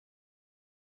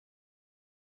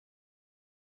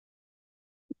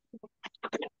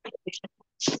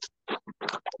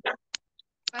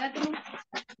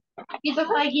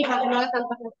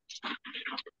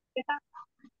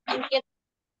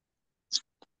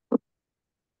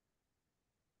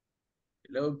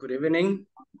Hello, good evening.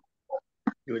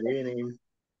 Good evening.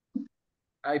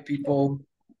 Hi, people.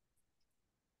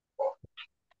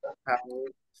 How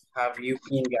have you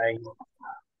been, guys?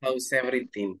 How's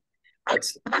everything?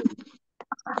 What's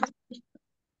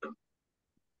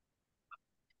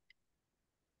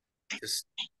just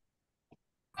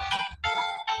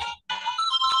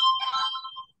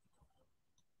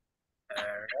all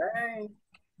right?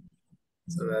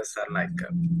 So that's like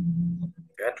a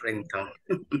good ringtone.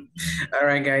 All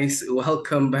right, guys,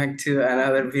 welcome back to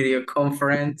another video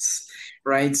conference.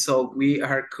 Right, so we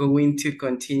are going to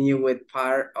continue with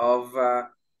part of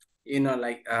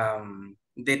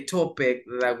the topic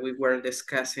that we were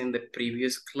discussing the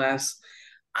previous class.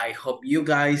 I hope you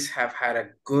guys have had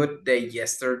a good day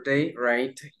yesterday,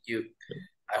 right?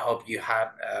 I hope you had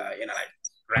like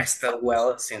rested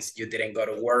well since you didn't go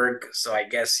to work. So I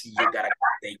guess you got a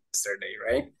good day yesterday,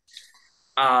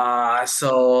 right?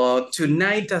 So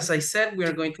tonight, as I said, we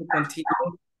are going to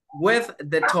continue with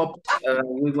the topic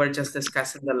we were just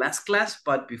discussing the last class.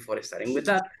 But before starting with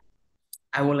that,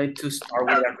 I would like to start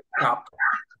with a recap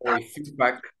or a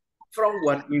feedback from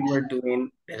what we were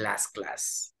doing the last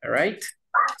class. All right.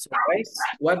 So guys,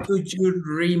 what do you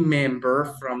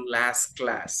remember from last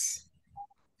class?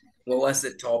 What was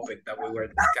the topic that we were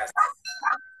discussing?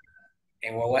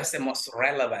 And what was the most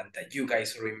relevant that you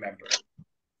guys remember?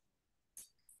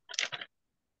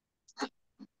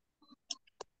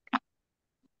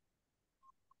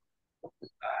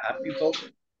 People.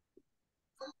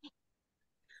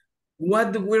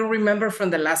 What do we remember from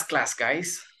the last class,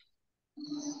 guys?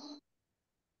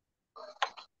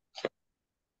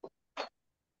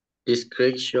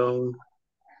 Description.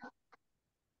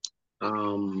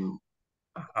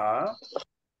 A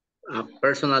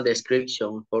personal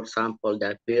description, for example,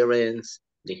 the appearance,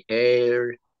 the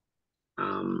hair,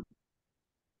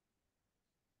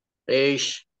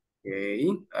 age. Okay,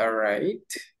 all right.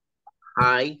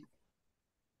 Height.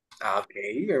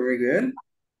 Okay, very good.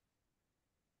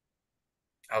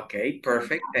 Okay,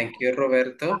 perfect. Thank you,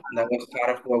 Roberto. That was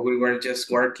part of what we were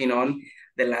just working on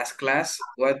the last class.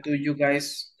 What do you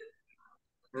guys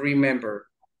remember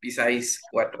besides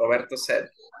what Roberto said?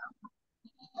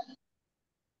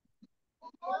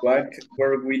 What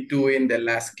were we doing the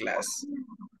last class?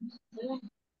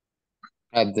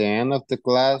 At the end of the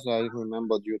class, I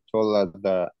remember you told us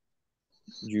that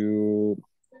you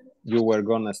were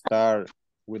gonna start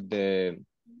with the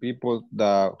people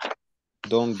that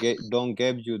don't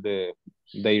give you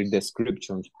their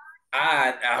descriptions.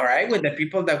 All right. With the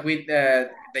people that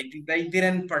they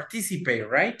didn't participate,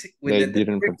 right? With They the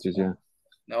didn't participate.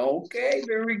 Okay,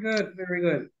 very good, very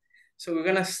good. So we're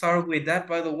gonna start with that.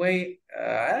 By the way,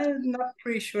 I'm not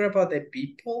pretty sure about the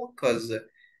people because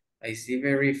I see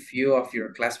very few of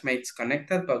your classmates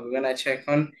connected, but we're gonna check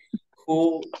on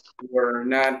who were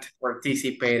not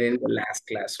participating in the last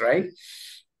class, right?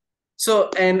 So,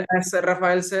 and as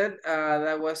Rafael said,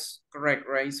 that was correct,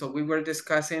 right? So we were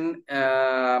discussing,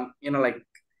 like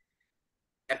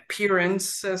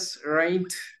appearances,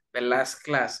 right? The last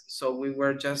class. So we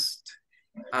were just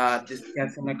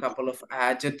discussing a couple of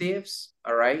adjectives,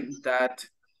 all right, that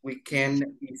we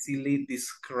can easily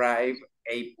describe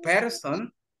a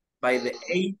person by the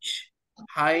age,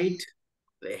 height,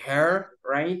 the hair,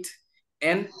 right,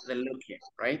 and the looking,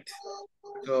 right?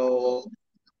 So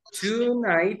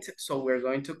tonight, so we're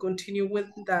going to continue with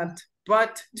that,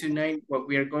 but tonight what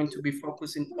we are going to be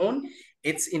focusing on,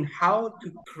 it's in how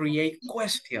to create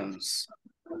questions,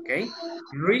 okay,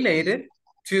 related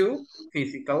to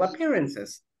physical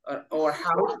appearances or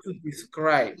how to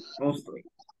describe mostly,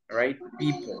 right,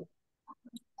 people.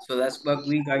 So that's what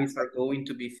we guys are going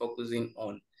to be focusing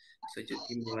on. So just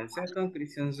give me 1 second.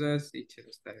 Christian says,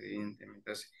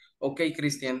 okay,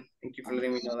 Christian, thank you for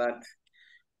letting me know that.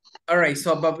 All right,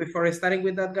 so but before starting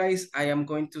with that, guys, I am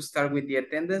going to start with the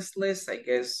attendance list. I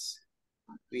guess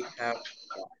we have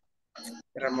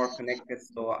that are more connected.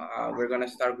 So we're gonna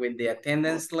start with the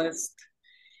attendance list.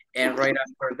 And right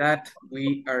after that,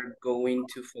 we are going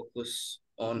to focus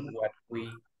on what we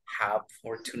have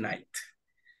for tonight.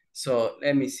 So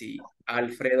let me see.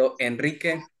 Alfredo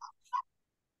Enrique.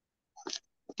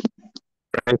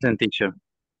 Present, teacher.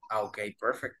 Okay,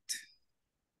 perfect.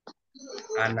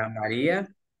 Ana Maria.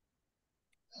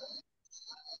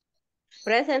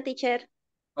 Present, teacher.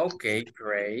 Okay,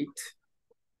 great.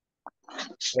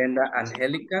 Brenda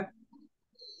Angelica.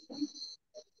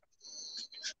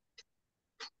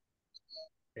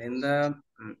 Brenda.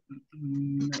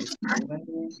 Is Brenda?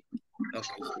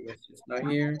 Okay, so yes, she's not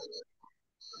here.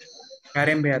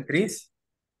 Karen Beatriz.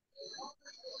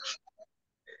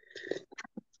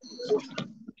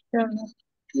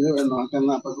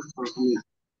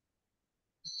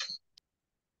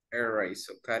 All right,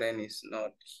 so Karen is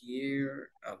not here.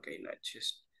 Okay, not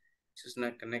she's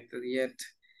not connected yet.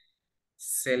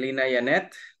 Selena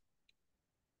Yanet.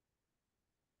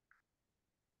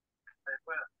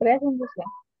 Present, teacher.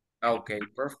 Okay,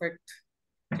 perfect.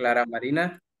 Clara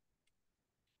Marina.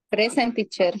 Present,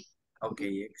 teacher.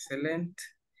 Okay, excellent.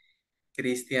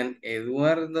 Cristian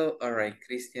Eduardo. All right,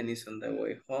 Cristian is on the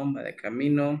way home, va de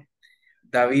camino.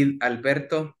 David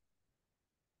Alberto.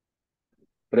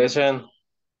 Present.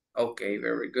 Okay,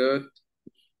 very good.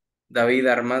 David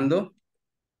Armando.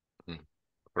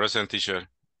 Present, teacher.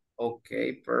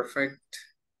 Okay, perfect.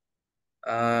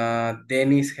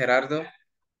 Denis Gerardo.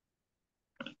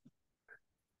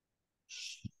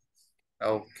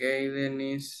 Okay,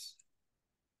 Denis.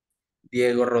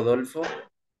 Diego Rodolfo.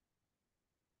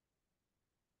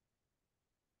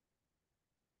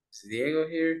 Is Diego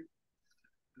here?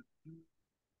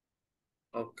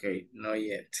 Okay, not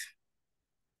yet.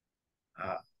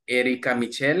 Erika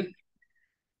Michelle.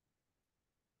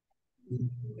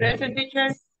 Present, teacher.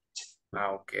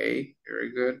 Okay,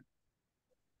 very good.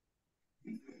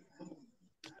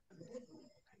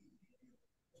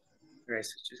 Right,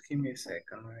 so just give me a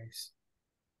second, guys.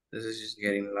 This is just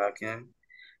getting logged in.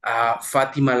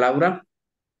 Fatima Laura.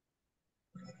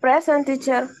 Present,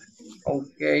 teacher.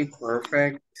 Okay,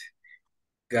 perfect.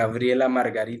 Gabriela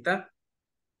Margarita.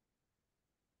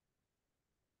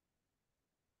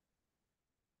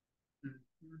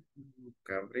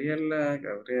 Gabriela.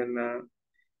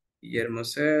 Guillermo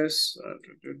says,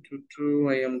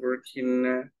 I am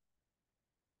working.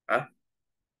 I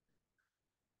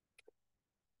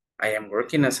am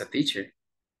working as a teacher.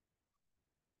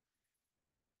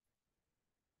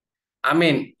 I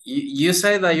mean, you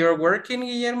say that you're working,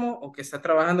 Guillermo, o que está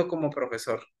trabajando como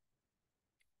profesor.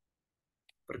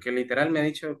 Porque literal me ha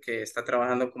dicho que está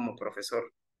trabajando como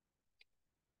profesor.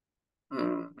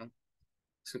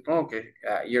 Supongo que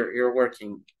you're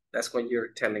working. That's what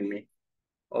you're telling me.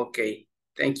 Okay.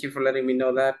 Thank you for letting me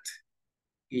know that.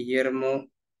 Guillermo.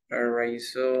 All right.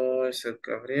 So is it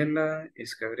Gabriela?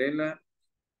 Is Gabriela?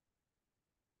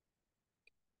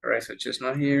 All right. So just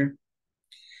not here.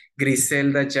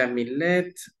 Griselda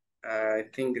Jamilet. I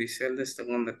think Griselda is the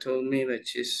one that told me that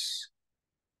she's.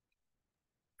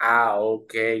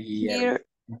 Okay. Guillermo.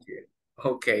 Thank you.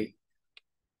 Okay.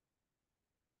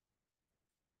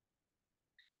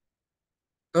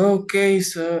 Okay,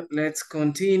 so let's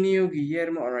continue.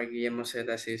 Guillermo, all right, Guillermo said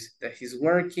that he's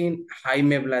working.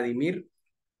 Jaime Vladimir.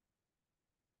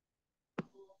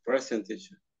 Present,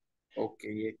 teacher.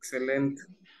 Okay, excellent.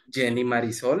 Jenny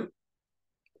Marisol.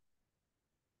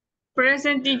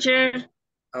 Present, teacher.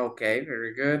 Okay,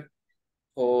 very good.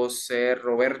 Jose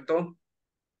Roberto.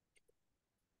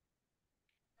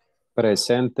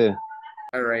 Presente.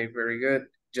 All right, very good.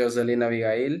 Jocelyn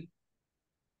Abigail.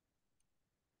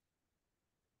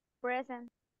 Present.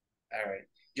 All right.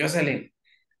 Jocelyn,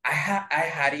 I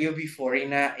had you before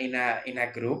in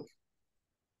a group.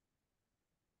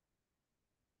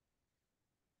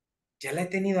 ¿Ya la he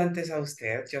tenido antes a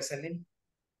usted, Jocelyn?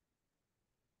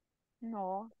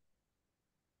 No.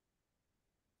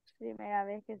 Primera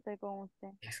vez que estoy con usted.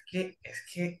 Es que,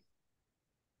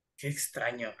 qué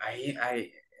extraño.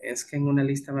 Es que en una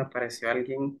lista me apareció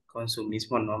alguien con su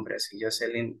mismo nombre, así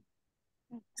Jocelyn.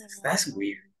 That's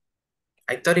weird.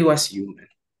 I thought it was you,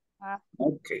 man.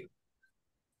 Okay.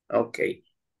 Okay.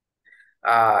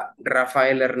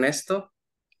 Rafael Ernesto.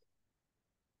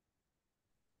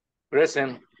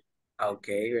 Present.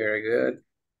 Okay, very good.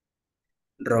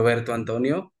 Roberto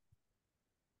Antonio.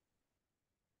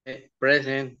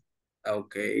 Present.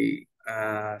 Okay.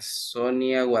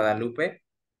 Sonia Guadalupe.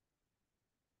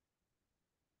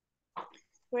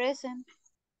 Present.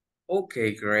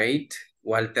 Okay, great.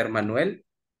 Walter Manuel.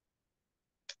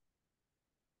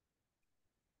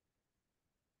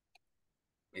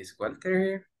 Is Walter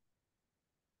here?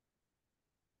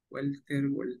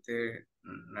 Walter.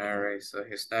 All right, so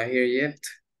he's not here yet.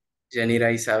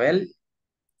 Janira Isabel.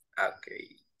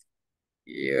 Okay.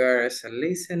 You are as a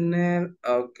listener.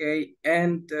 Okay.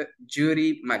 And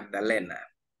Judy Magdalena.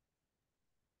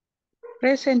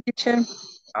 Present, teacher.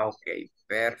 Okay,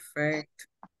 perfect.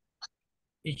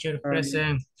 Teacher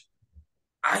present.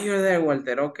 You're there,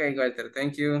 Walter. Okay, Walter,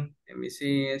 thank you. Let me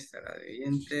see. Estará de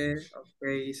oyente.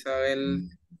 Okay, Isabel.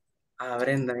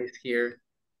 Brenda is here.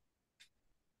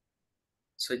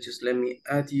 So just let me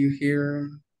add you here.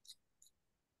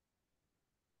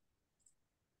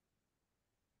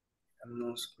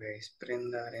 Vamos, pues,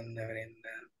 Brenda.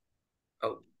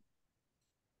 Oh,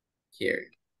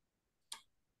 here.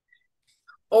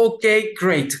 Okay,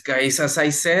 great, guys. As I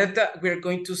said, we're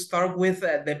going to start with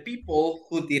the people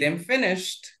who didn't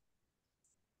finish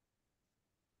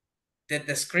the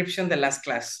description de last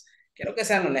class. Quiero que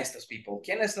sean honestos, people.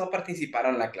 ¿Quiénes no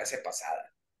participaron en la clase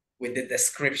pasada? With the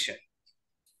description.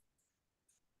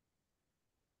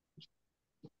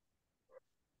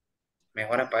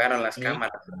 Mejor apagaron las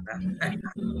cámaras, ¿verdad?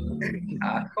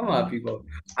 Come on, people.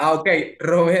 Okay,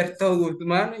 Roberto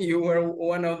Guzman, you were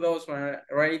one of those,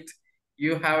 right?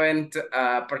 You haven't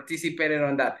participated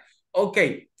on that.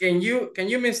 Okay, can you,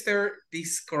 Mr.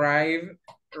 describe,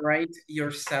 right,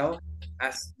 yourself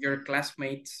as your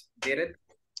classmates did it?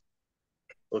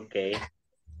 Okay.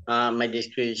 My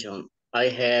description. I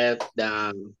have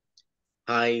the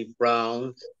high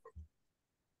brown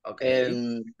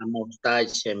and a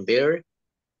mustache and beard.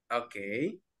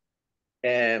 Okay.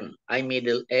 I'm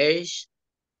middle age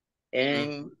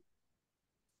and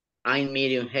I'm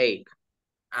medium height.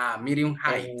 Medium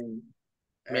height.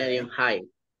 Medium height.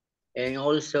 And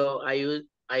also I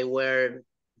wear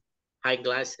high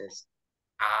glasses.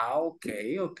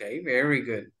 Okay, very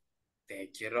good.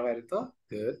 Thank you, Roberto.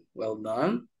 Good, well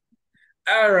done.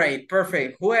 All right,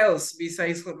 perfect. Who else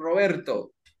besides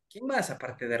Roberto? ¿Quién más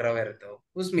aparte de Roberto?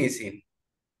 Who's missing?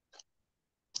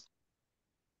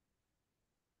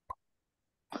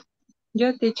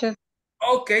 Yo, teacher.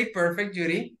 Okay, perfect,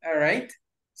 Judy. All right,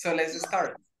 so let's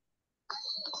start.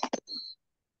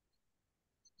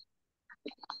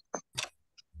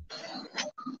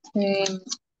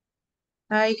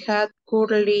 I had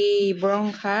curly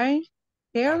brown hair.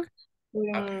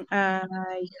 Okay.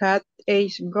 I had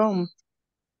age brown.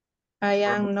 I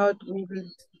am not good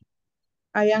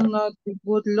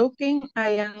looking. I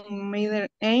am middle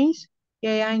age. I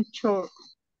am short.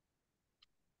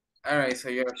 All right, so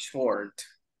you're short.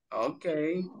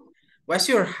 Okay. What's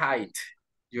your height,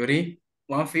 Yuri?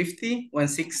 150,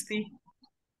 160?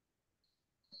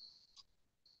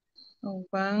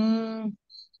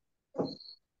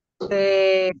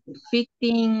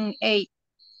 158.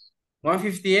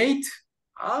 158?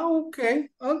 Oh,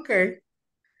 okay.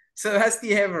 So that's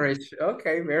the average.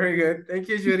 Okay, very good. Thank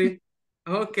you, Judy.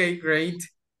 Okay, great.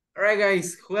 All right,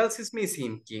 guys, who else is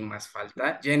missing? ¿Quién más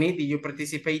falta? Jenny, did you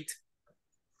participate?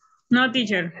 No,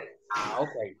 teacher.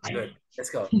 Okay, good.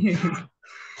 Let's go.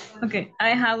 Okay, I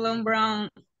have long brown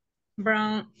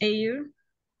hair.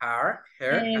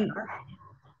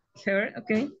 Hair,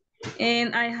 okay.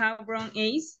 And I have brown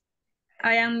eyes.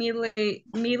 I am middle age.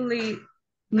 Middle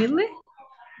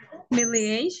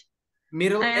age.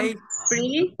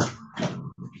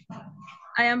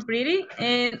 I am pretty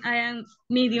and I am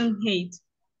medium height.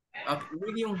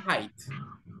 Medium height.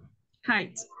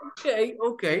 Height.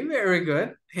 Okay, very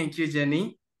good. Thank you,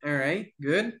 Jenny. All right,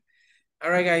 good.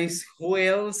 All right, guys, who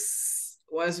else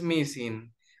was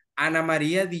missing? Ana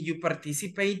Maria, did you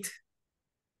participate?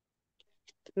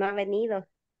 No ha venido.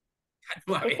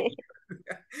 No ha venido.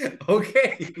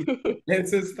 Okay,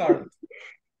 let's start.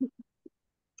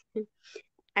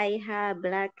 I have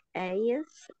black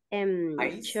eyes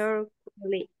and short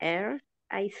curly hair.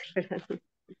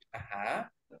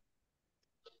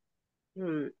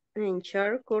 And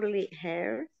short curly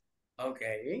hair.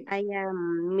 Okay. I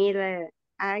am middle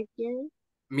age.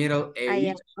 Middle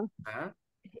age.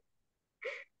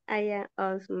 I am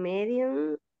also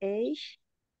medium age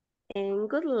and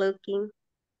good looking.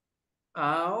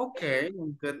 Okay,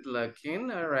 good looking.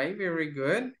 All right, very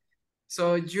good.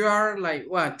 So you are like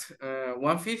what?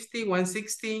 150,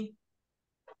 160?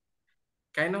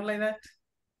 Kind of like that?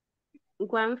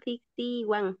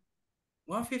 151.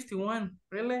 151,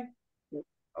 really?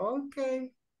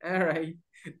 Okay, all right.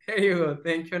 There you go.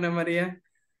 Thank you, Ana Maria.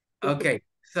 Okay,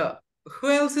 so who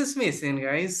else is missing,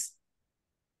 guys?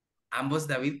 ¿Ambos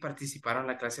David participaron en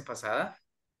la clase pasada?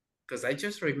 Because I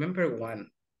just remember one.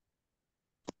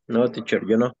 No, teacher,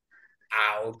 yo no.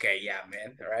 Okay, yeah,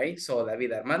 man. All right, so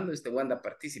David Armando is the one that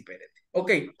participated.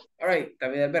 Okay, all right,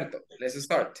 David Alberto, let's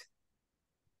start.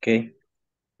 Okay.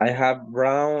 I have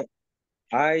brown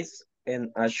eyes and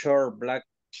a short black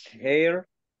hair.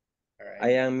 Right. I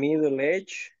am middle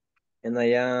age and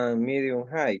I am medium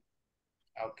height.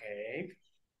 Okay.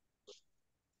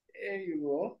 There you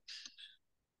go.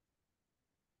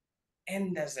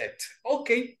 And that's it.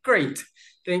 Okay, great.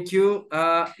 Thank you,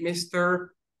 Mr.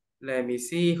 Let me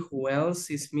see who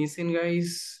else is missing,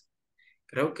 guys.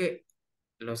 Creo que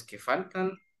los que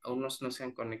faltan, unos no se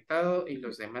han conectado y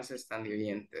los demás están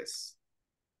dividientes.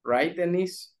 Right,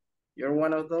 Denise? You're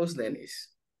one of those, Denise.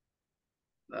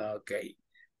 Okay.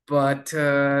 But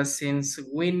since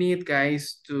we need,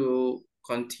 guys, to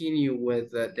continue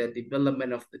with the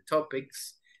development of the topics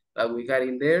that we got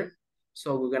in there. So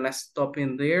we're gonna stop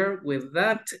in there with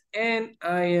that, and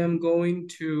I am going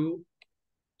to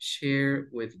share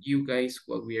with you guys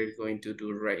what we are going to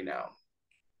do right now.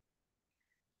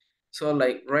 So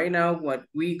like right now, what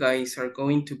we guys are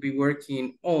going to be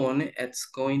working on, it's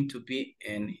going to be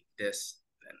in this.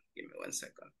 Then give me 1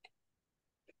 second.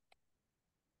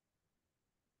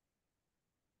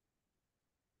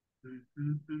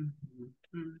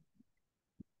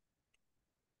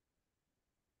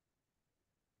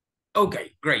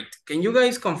 Okay, great. Can you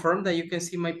guys confirm that you can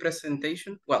see my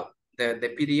presentation? Well,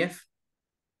 the PDF.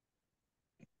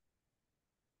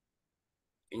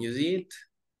 Can you see it?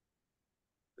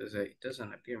 Because it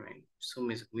doesn't appear, man.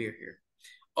 Zoom is weird here.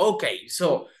 Okay,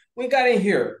 so we got in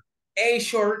here a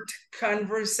short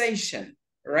conversation,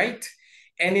 right?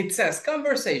 And it says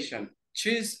conversation.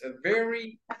 She's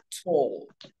very tall.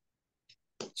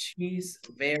 She's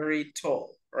very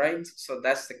tall, right? So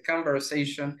that's the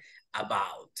conversation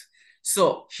about.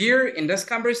 So here in this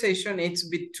conversation, it's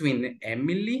between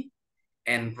Emily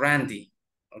and Randy,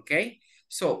 okay?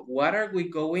 So what are we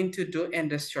going to do in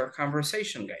this short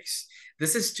conversation, guys?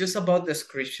 This is just about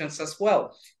descriptions as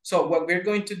well. So what we're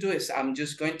going to do is I'm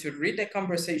just going to read the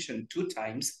conversation 2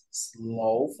 times,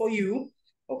 slow for you,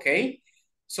 okay?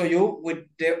 So you, with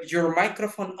your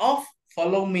microphone off,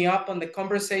 follow me up on the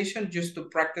conversation just to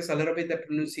practice a little bit the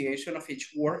pronunciation of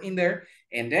each word in there.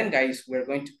 And then, guys, we're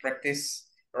going to practice,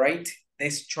 right,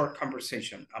 this short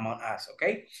conversation among us,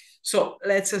 okay? So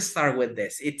let's start with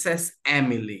this. It says,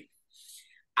 Emily,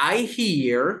 I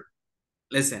hear,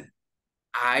 listen,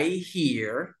 I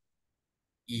hear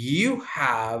you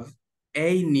have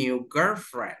a new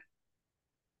girlfriend.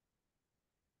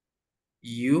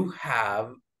 You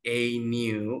have a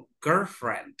new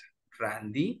girlfriend.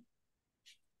 Randy?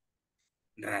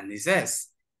 Randy says,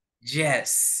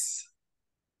 yes.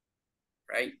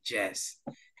 Right? Yes.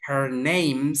 Her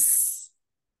name's,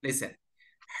 listen,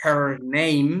 her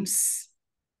name's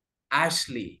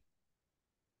Ashley.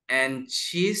 And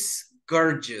she's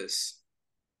gorgeous.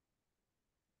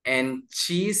 And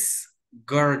she's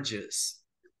gorgeous.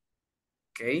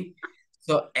 Okay?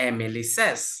 So Emily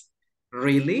says,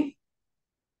 really?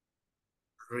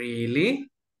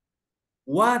 Really?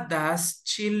 What does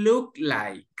she look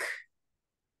like?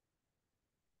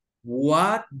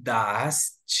 What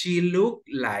does she look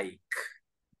like?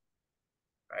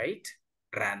 Right?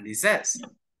 Randy says,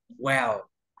 well,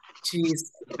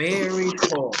 she's very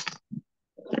tall.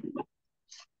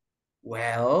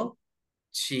 Well,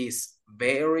 she's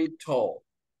very tall.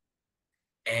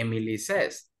 Emily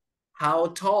says, how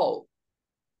tall?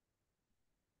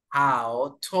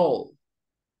 How tall?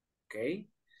 Okay.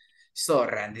 So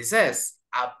Randy says,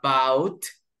 about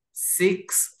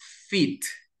 6 feet.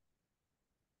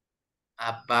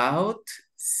 About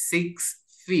 6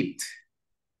 feet.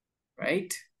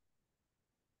 Right?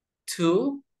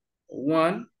 2,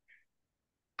 1.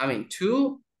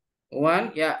 2,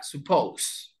 1. Yeah,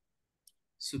 suppose.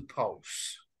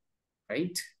 Suppose.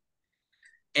 Right?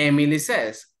 Emily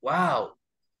says, wow,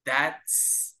 that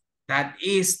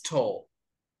is tall.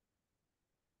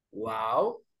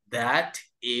 Wow, that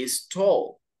is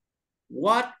tall.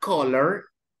 What color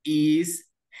is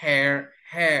her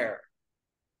hair?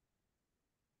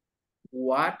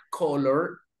 What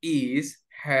color is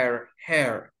her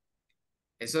hair?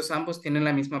 Esos ambos tienen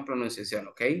la misma pronunciación,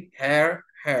 ¿ok? Her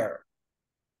hair.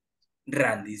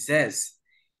 Randy says,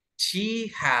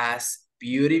 she has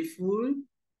beautiful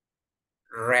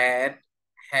red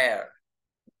hair.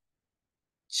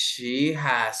 She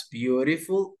has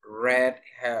beautiful red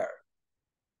hair.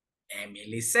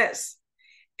 Emily says,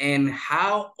 and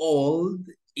how old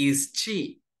is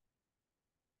she?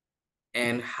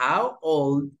 And how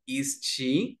old is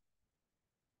she?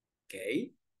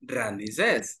 Okay. Randy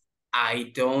says,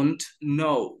 I don't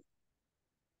know.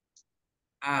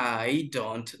 I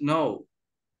don't know.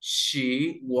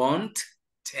 She won't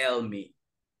tell me.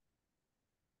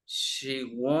 She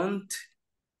won't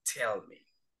tell me.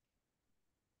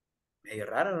 Medio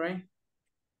raro, right?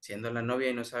 Siendo la novia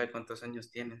y no sabe cuántos años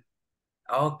tiene.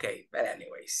 Okay, but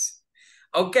anyways.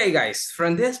 Okay, guys,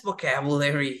 from this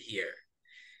vocabulary here,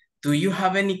 do you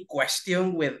have any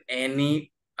question with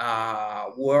any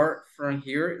word from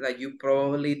here that you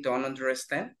probably don't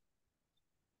understand?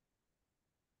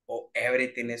 Or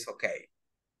everything is okay?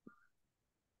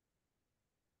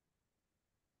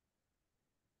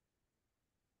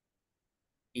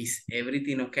 Is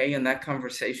everything okay in that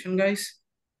conversation, guys?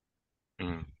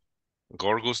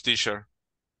 Gorgeous, teacher.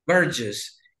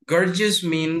 Gorgeous. Gorgeous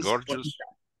means Gorgeous.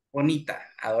 bonita,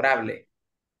 adorable.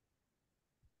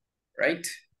 Right?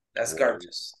 That's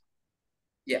gorgeous.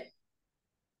 Yeah.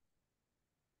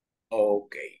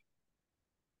 Okay.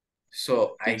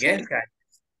 So I guess, guys.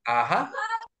 Ajá.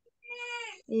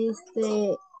 I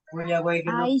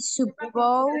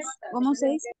suppose, ¿cómo se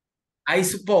dice? I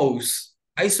suppose.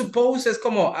 I suppose es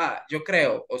como, yo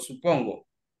creo o supongo.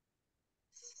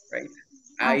 Right?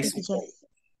 I Ok, teacher. suppose.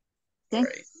 Sí.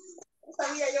 Right.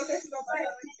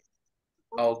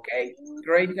 Okay.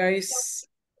 Great, guys.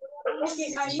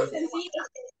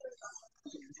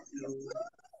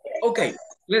 Okay.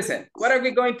 Listen, what are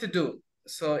we going to do?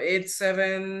 So it's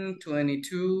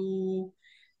 7:22.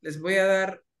 Les voy a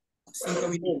dar 5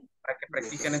 minutos para que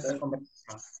practiquen esta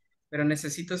conversación. Pero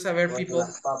necesito saber, people,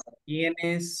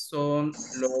 quiénes son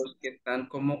los que están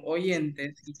como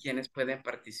oyentes y quiénes pueden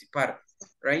participar,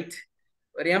 right?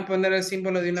 ¿Podrían poner el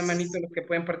símbolo de una manito los que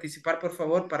pueden participar, por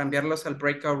favor, para enviarlos al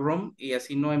breakout room y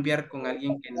así no enviar con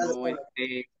alguien que no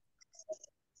esté,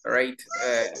 right?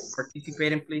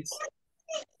 Participating, please.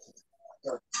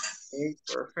 Okay,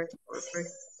 perfect, perfect.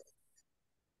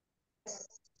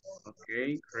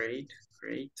 Okay, great,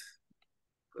 great.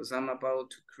 Because I'm about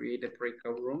to create the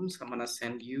breakout rooms. I'm gonna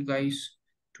send you guys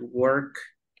to work.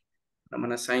 I'm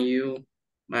gonna assign you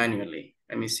manually.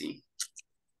 Let me see.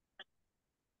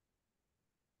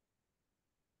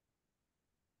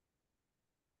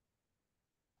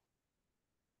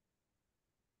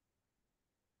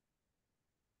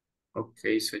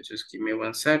 Okay, so just give me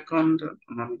 1 second.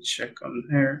 I'm gonna check on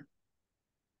her.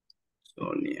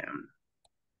 Sonia.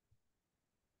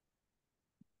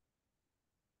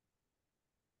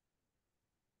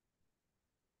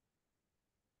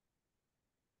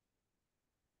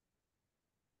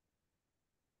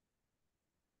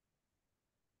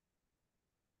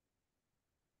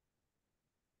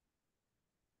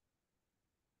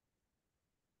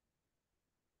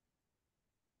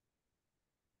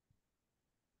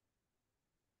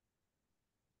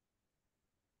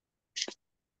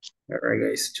 All right,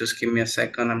 guys, just give me a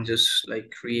second. I'm just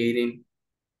like creating.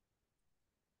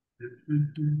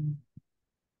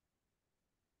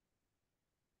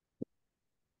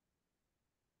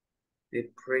 The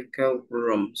breakout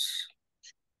rooms.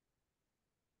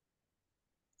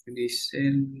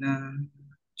 Grisela,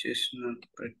 just not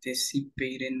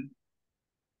participating.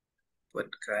 But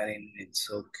Karen,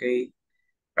 it's okay.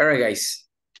 All right, guys.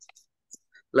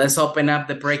 Let's open up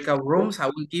the breakout rooms. I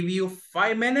will give you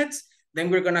 5 minutes. Then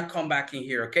we're going to come back in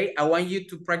here, okay? I want you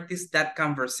to practice that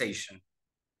conversation.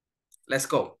 Let's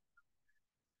go.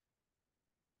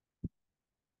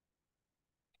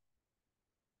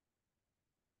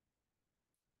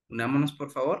 Unámonos, por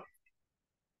favor.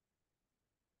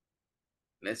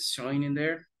 Let's join in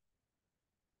there.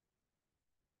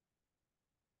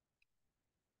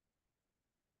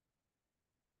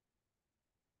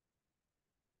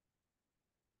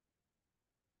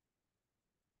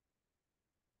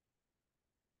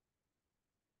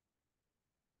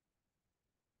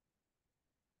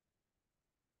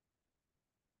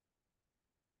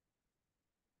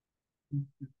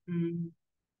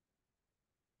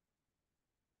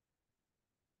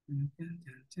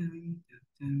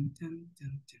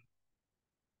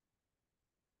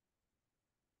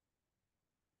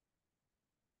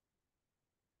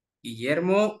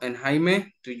 Guillermo and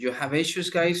Jaime, do you have issues,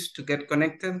 guys, to get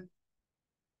connected?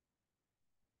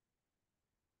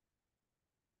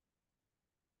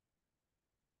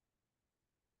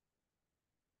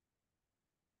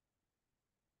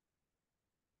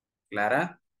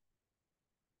 Clara?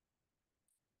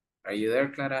 Are you there,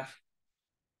 Clara?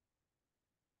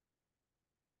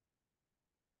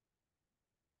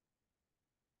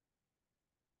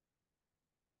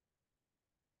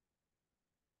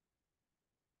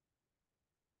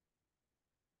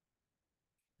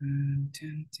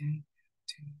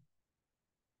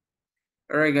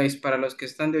 All right, guys, para los que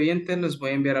están de oyentes, los voy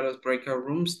a enviar a los breakout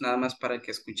rooms, nada más para que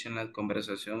escuchen la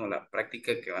conversación o la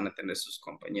práctica que van a tener sus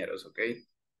compañeros, ¿ok?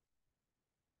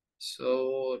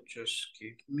 So, just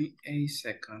give me a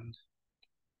second.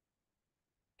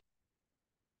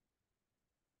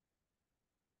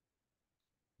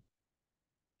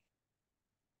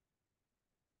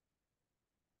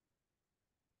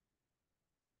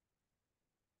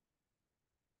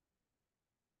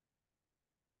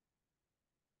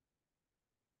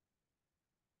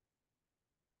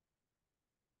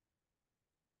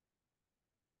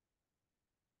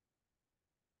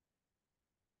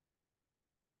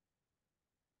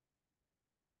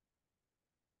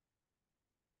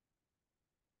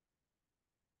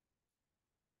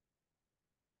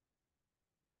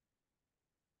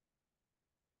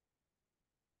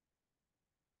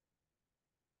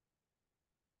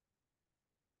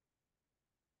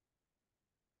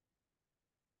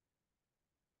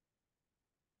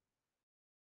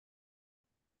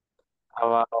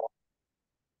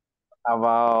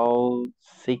 About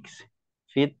 6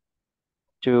 feet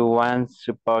to one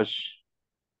suppose.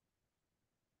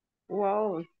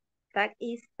 Wow, that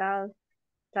is tall.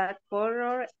 That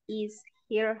color is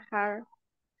her.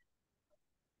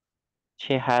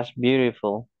 She has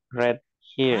beautiful red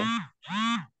hair.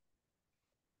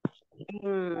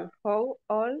 How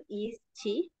old is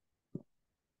she?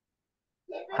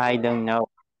 I don't know.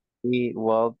 She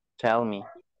will tell me.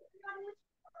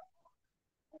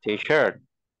 T-shirt.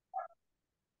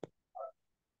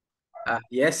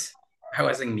 Yes, I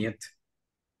was in mute.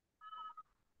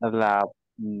 La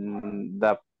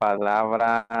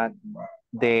palabra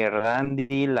de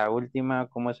Randy, la última,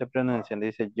 ¿cómo se pronuncia?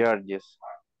 Dice Georges.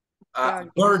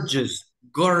 Gorgeous,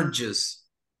 gorgeous.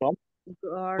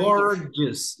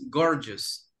 Gorgeous.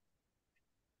 Gorgeous.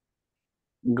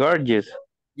 Gorgeous.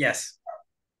 Yes.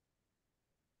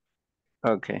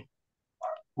 Okay.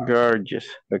 Gorgeous.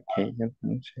 Okay.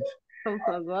 Entonces.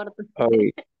 Como gordo.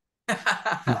 Oh,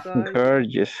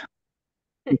 gorgeous.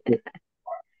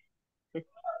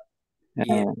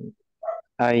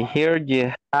 I hear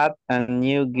you had a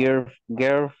new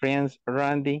girlfriend,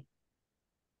 Randy.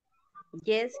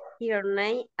 Yes, her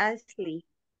name Ashley,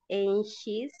 and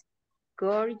she's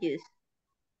gorgeous.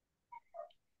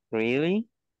 Really?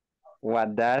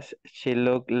 What does she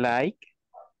look like?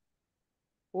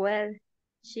 Well,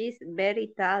 she's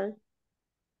very tall.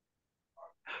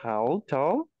 How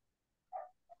tall?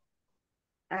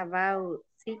 About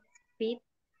 6 feet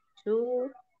 2,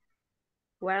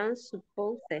 one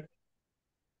supposes.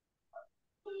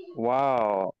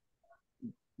 Wow,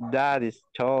 that is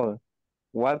tall.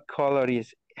 What color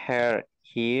is her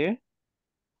hair?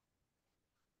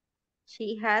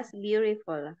 She has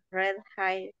beautiful red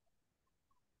hair.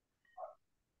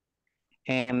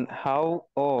 And how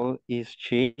old is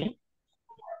she?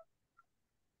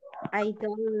 I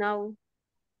don't know.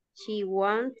 She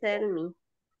won't tell me.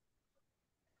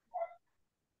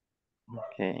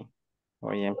 Ok,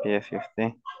 hoy empiece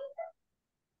usted.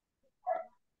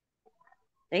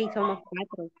 Somos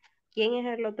 4. ¿Quién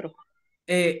es el otro?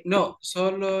 No,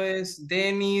 solo es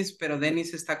Denis, pero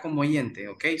Denis está como oyente,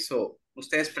 ¿ok? So,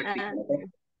 ustedes practican,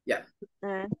 ¿ok? Ya.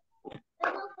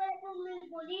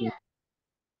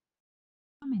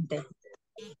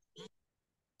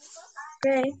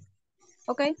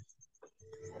 Okay.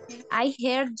 I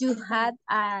heard you had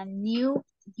a new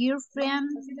girlfriend,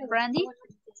 Brandy.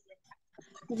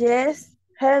 Yes,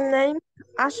 her name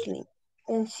Ashley,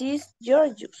 and she's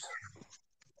gorgeous.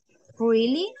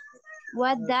 Really?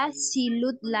 What does she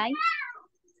look like?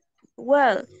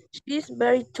 Well, she's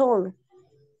very tall.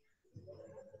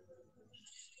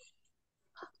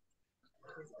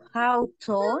 How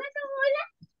tall?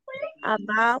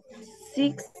 About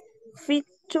 6 feet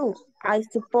 2, I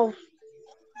suppose.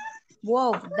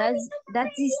 Wow,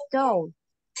 that is tall.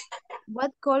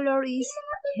 What color is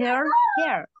her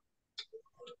hair?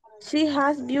 She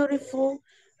has beautiful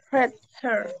red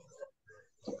hair.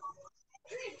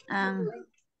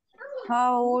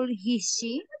 How old is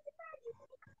she?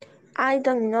 I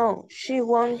don't know. She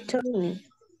won't tell me.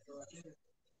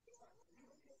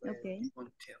 Okay.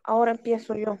 Ahora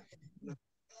empiezo yo.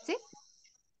 ¿Sí?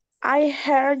 I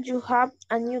heard you have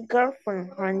a new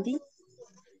girlfriend, Randy.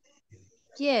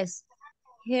 Yes.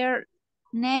 Her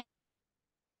name.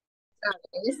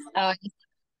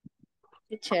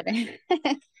 Qué chévere.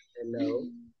 Hello.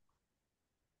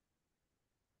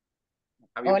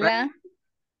 Hola.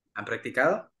 ¿Han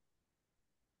practicado?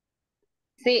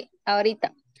 Sí,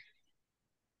 ahorita.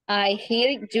 I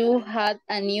hear you had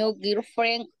a new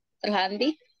girlfriend,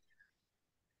 Randy.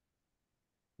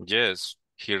 Yes,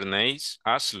 her name's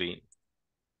Ashley.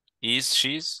 Is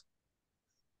she's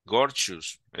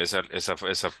gorgeous? Esa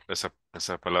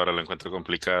palabra la encuentro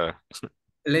complicada.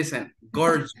 Listen,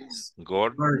 gorgeous.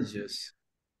 Gorgeous.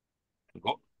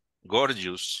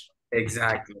 Gorgeous.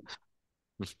 Exactly.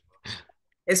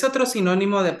 Es otro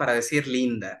sinónimo de para decir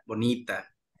linda, bonita.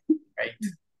 Right.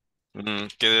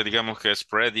 Que digamos que es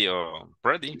pretty o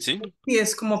pretty, ¿sí? Sí,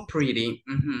 es como pretty.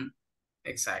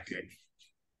 Exactly.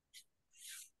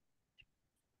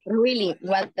 Really,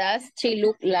 what does she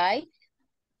look like?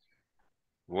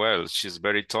 Well, she's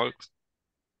very tall.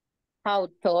 How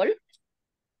tall?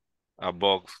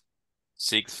 Above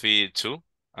 6 feet 2,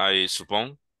 I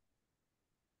suppose.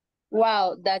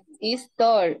 Wow, that is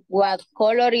tall. What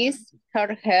color is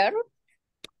her hair?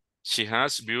 She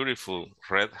has beautiful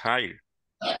red hair.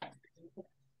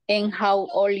 And how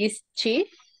old is she?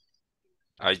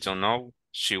 I don't know.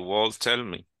 She will tell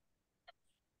me.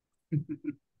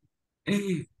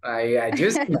 I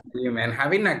just you, man,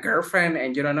 having a girlfriend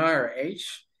and you don't know her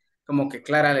age, como que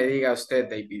Clara le diga a usted,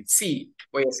 David, sí,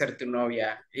 voy a ser tu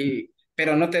novia,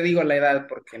 pero no te digo la edad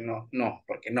porque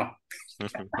porque no.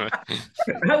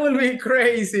 That would be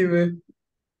crazy, man.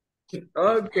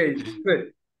 Ok,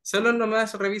 good. Solo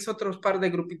nomás reviso otros par de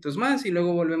grupitos más y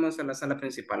luego volvemos a la sala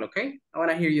principal, ¿ok? I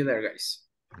want to hear you there, guys.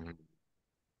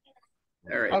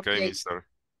 All right. Okay, mister.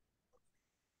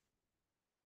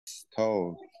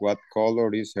 So, what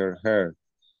color is her hair?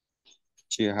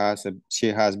 She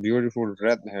has beautiful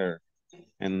red hair.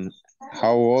 And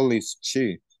how old is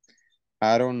she?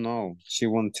 I don't know. She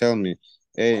won't tell me.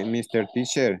 Hey, Mr.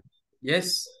 Teacher,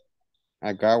 Yes.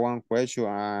 I got one question.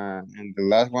 And the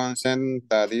last one sentence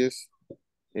that is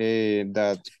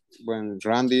that when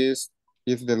Randy is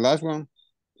the last one,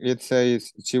 it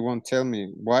says she won't tell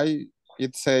me. Why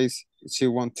it says she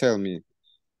won't tell me?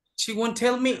 She won't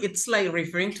tell me. It's like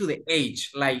referring to the age.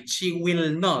 Like she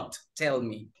will not tell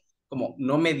me. Como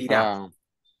no me dirá.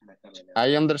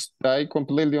 I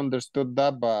completely understood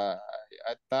that, but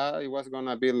I thought it was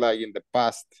gonna be like in the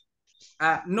past.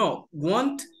 No,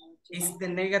 won't is the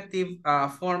negative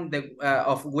form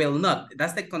of will not.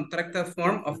 That's the contracted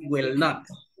form of will not.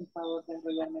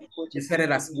 You said it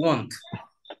as won't.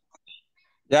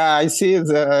 Yeah, I see.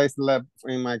 It's like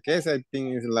in my case, I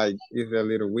think it's a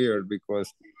little weird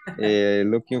because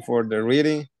looking for the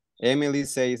reading, Emily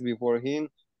says before him,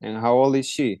 and how old is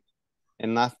she?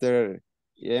 And after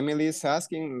Emily is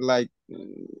asking, like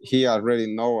he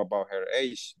already know about her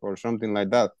age or something like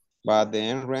that. But at the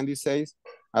end, Randy says,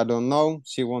 "I don't know.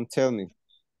 She won't tell me."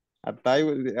 I thought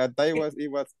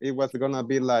it was gonna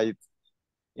be like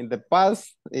in the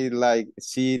past. Like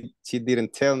she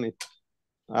didn't tell me.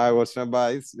 I was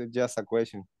about it's just a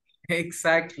question.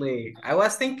 Exactly. I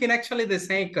was thinking actually the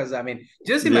same because I mean,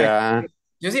 just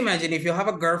imagine if you have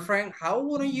a girlfriend, how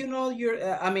wouldn't you know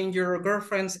your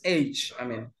girlfriend's age? I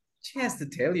mean, she has to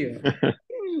tell you.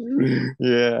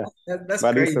 Yeah, That's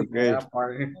but crazy. it's okay. That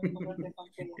part.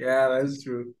 Yeah, that's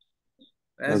true.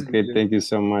 That's Okay, good. thank you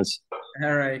so much.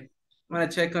 All right. I'm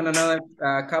gonna check on another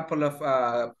couple of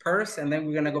pairs and then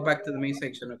we're gonna go back to the main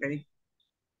section, okay?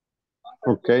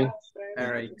 Okay.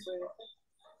 All right.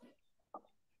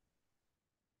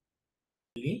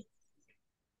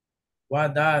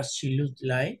 What does she look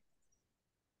like?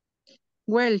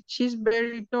 Well, she's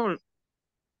very tall.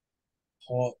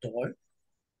 How tall?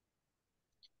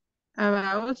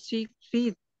 About 6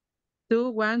 feet.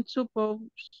 1 suppose.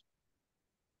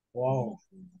 Wow,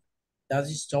 that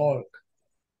is tall.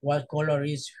 What color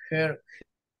is her?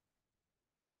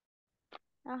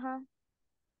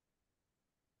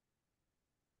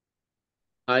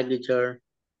 Hi, teacher.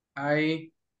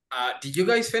 Did you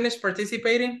guys finish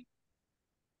participating?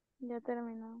 Ya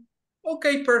terminó.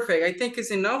 Okay, perfect. I think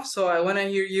it's enough, so I want to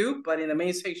hear you, but in the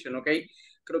main section, okay?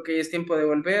 Creo que es tiempo de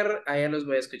volver. Allá los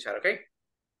voy a escuchar, okay?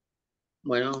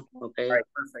 Bueno, okay. All right,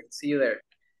 perfect. See you there.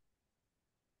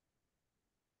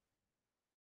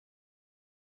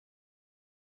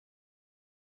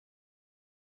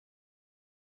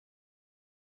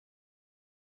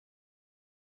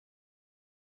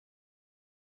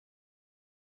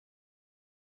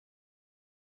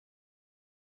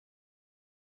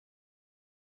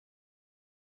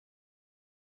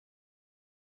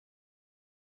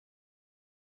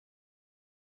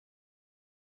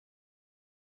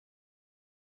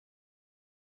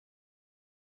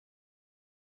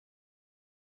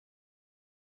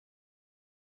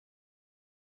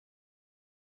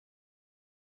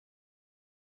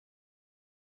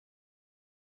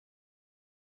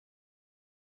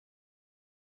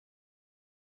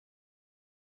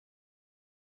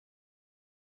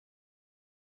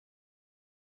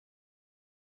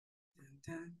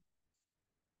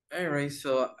 All right,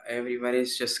 so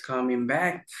everybody's just coming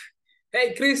back.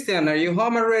 Hey, Christian, are you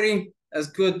home already? That's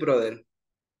good, brother.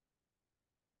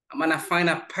 I'm gonna find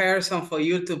a person for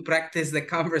you to practice the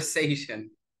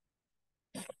conversation.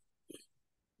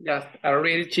 Just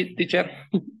already, teacher.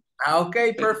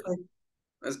 Okay, perfect.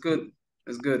 That's good.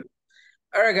 That's good.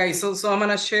 All right, guys. So I'm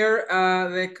gonna share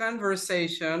the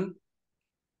conversation,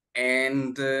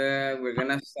 and we're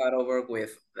gonna start over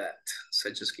with that. So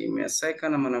just give me a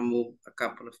second. I'm gonna move a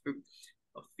couple of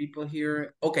people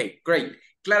here. Okay, great.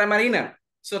 Clara Marina.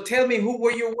 So tell me, who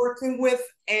were you working with,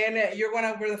 and you're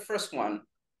gonna be the first one.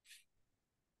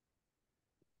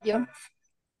 Yo.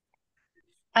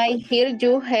 I hear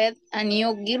you had a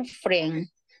new girlfriend,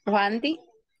 Randy.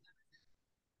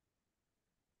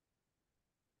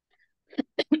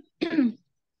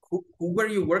 Who were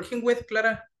you working with,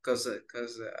 Clara? Because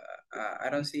I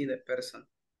don't see the person.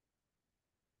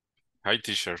 Hi,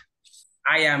 teacher.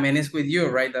 I am, and it's with you,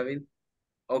 right, David?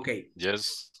 Okay.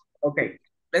 Yes. Okay.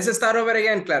 Let's start over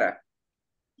again, Clara.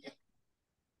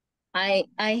 I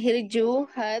heard you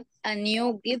had a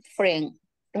new girlfriend,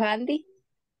 Randy.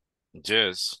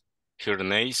 Yes, her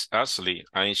name is Ashley,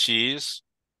 and she is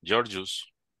gorgeous.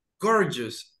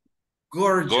 Gorgeous.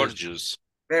 Gorgeous. Gorgeous.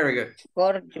 Very good.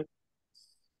 Gorgeous.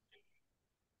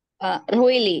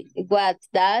 Really, what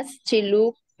does she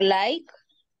look like?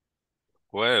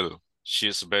 Well,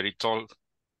 she's very tall,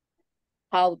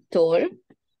 How tall?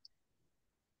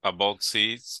 about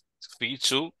 6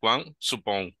 feet 1,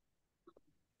 suppose.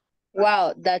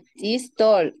 Wow, that is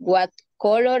tall. What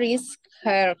color is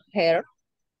her hair?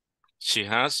 She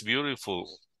has beautiful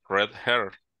red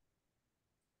hair.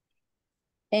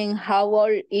 And how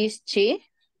old is she?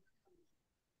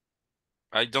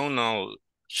 I don't know.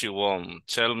 She won't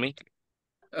tell me.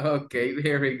 Okay,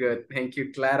 very good. Thank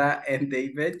you, Clara and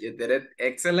David. You did it.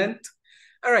 Excellent.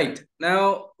 All right,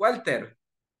 now, Walter.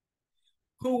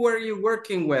 Who were you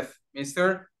working with,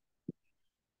 mister?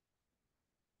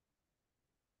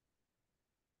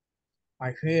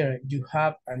 I hear you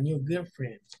have a new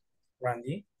girlfriend,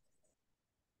 Randy.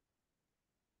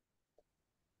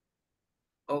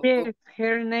 Oh, Yes,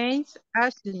 her name's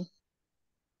Ashley.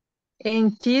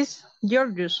 And she's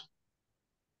gorgeous.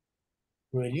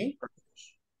 Really?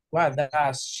 What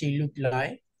does she look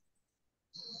like?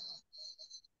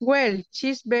 Well,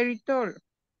 she's very tall.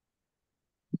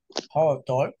 How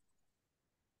tall?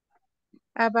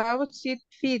 About 6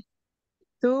 feet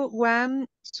 2, 1,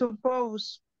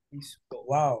 suppose.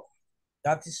 Wow,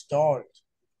 that is tall.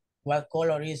 What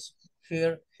color is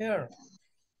her hair?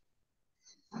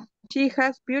 She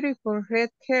has beautiful red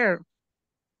hair.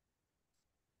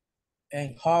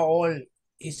 And how old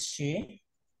is she?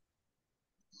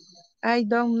 I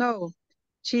don't know.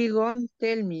 She won't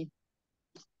tell me.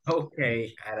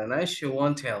 Okay, I don't know. She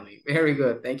won't tell me. Very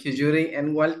good. Thank you, Judy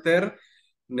and Walter.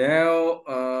 Now,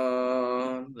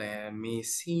 let me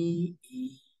see.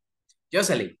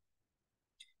 Jocelyn,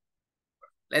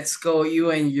 let's go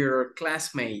you and your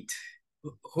classmate.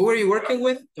 Who are you working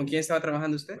with? ¿Con quién estaba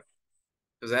trabajando usted?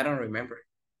 Because I don't remember.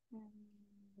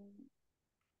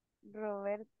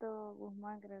 Roberto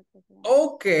Guzmán, creo que se llama.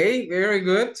 Okay, very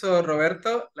good. So,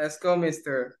 Roberto, let's go,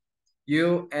 Mr.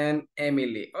 You and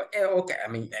Emily. Okay, I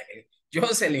mean,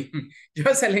 Jocelyn.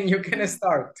 Jocelyn, you can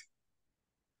start.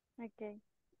 Okay.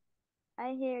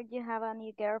 I hear you have a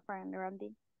new girlfriend,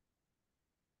 Randy.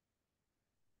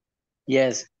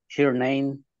 Yes, her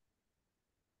name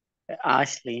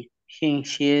Ashley. She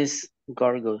is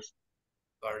gorgeous.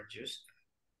 Gorgeous.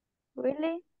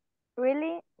 Really?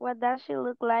 Really? What does she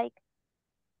look like?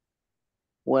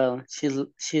 Well,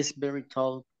 she's very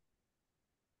tall.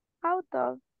 How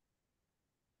tall?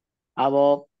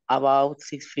 About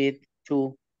 6 feet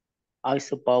 2, I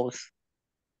suppose.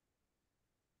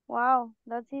 Wow,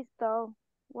 that is tall.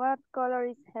 What color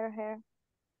is her hair?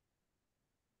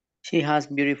 She has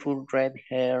beautiful red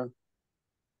hair.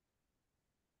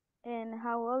 And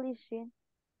how old is she?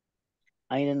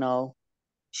 I don't know.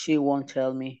 She won't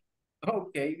tell me.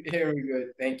 Okay, very good.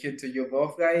 Thank you to you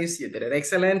both, guys. You did it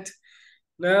excellent.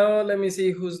 Now, let me see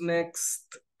who's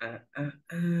next.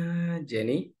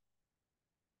 Jenny.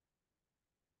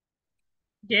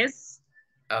 Yes.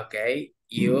 Okay,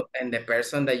 you and the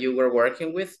person that you were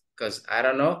working with, because I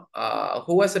don't know.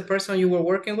 Who was the person you were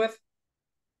working with?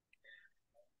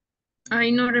 I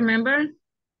don't remember.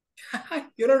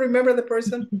 You don't remember the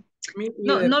person? Me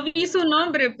No, either. no vi su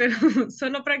nombre, pero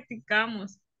solo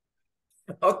practicamos.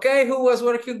 Okay, who was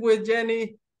working with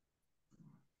Jenny?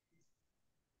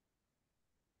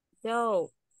 Yo.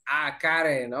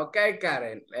 Karen. Okay,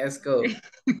 Karen. Let's go.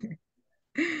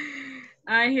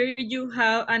 I hear you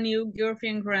have a new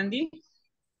girlfriend, Randy.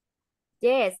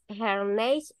 Yes, her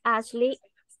name's Ashley,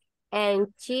 and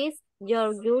she's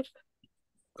gorgeous.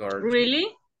 Really?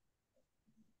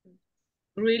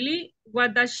 Really?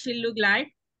 What does she look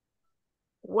like?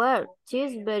 Well,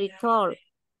 she's very tall.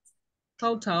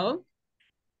 How tall?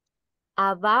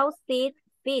 About 6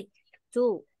 feet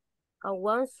 2,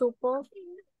 1, suppose.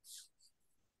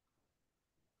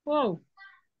 Whoa.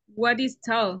 What is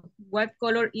tall? What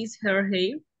color is her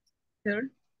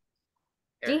hair?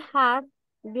 She has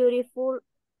beautiful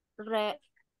red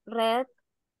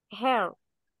hair.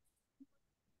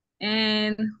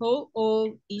 And how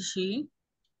old is she?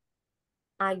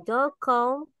 I don't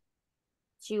know.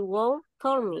 She won't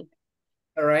tell me.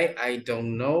 All right, I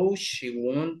don't know. She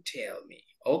won't tell me.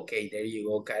 Okay, there you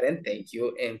go, Karen. Thank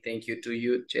you. And thank you to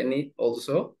you, Jenny,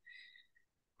 also.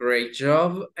 Great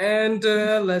job. And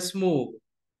let's move.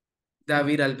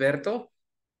 David Alberto,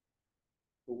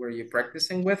 who were you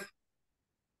practicing with?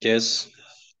 Yes,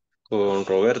 con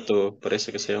Roberto,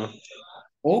 parece que se llama.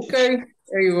 Okay,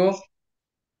 there you go.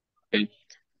 Okay.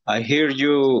 I hear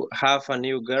you have a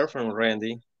new girlfriend,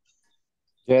 Randy.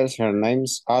 Yes, her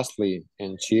name's Ashley,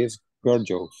 and she is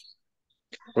gorgeous.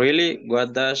 Really?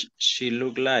 What does she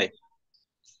look like?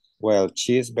 Well,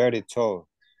 she is very tall,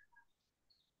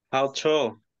 How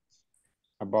tall?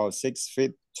 about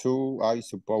 6'2", I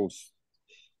suppose.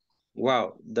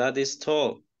 Wow, that is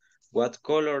tall. What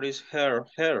color is her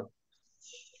hair?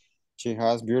 She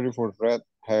has beautiful red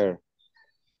hair.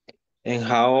 And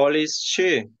how old is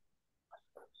she?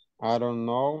 I don't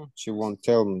know, she won't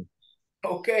tell me.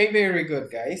 Okay, very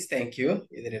good, guys. Thank you.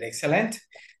 You did it excellent.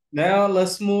 Now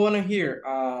let's move on here.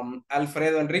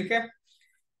 Alfredo Enrique,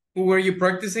 who were you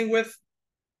practicing with?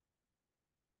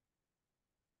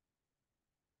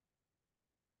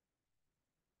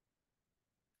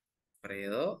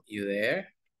 Alfredo, you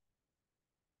there?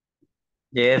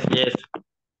 Yes, yes.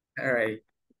 All right.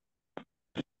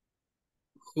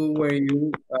 Who were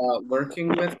you working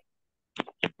with?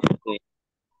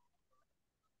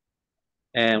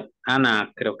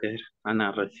 Ana, creo que es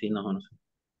Ana Recinos, o no sé.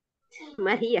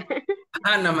 María.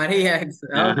 Ana Maria.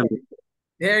 Okay.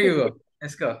 There you go.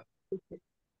 Let's go.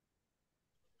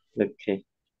 Okay.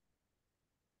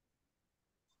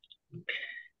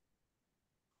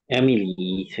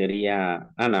 Emily sería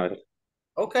Ana, ¿verdad?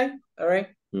 Okay, all right.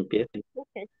 Empieza.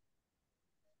 Okay.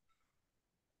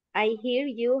 I hear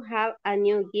you have a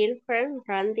new girlfriend,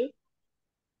 Randy.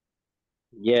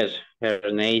 Yes,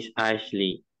 her name is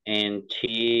Ashley, and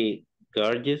she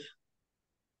gorgeous.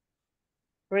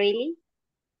 Really?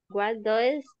 What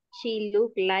does she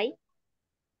look like?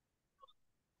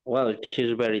 Well,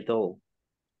 she's very tall,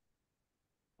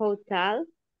 How tall?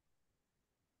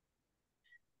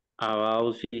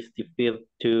 about 60 feet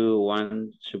to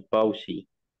one supposed.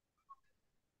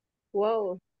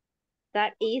 Wow,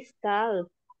 that is tall.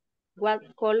 What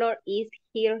color is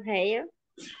her hair?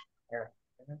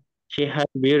 She has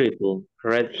beautiful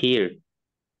red hair.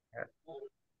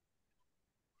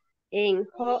 And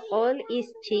how old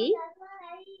is she?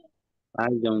 I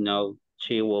don't know.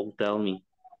 She will tell me.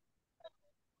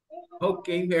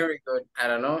 Okay, very good. I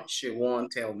don't know. She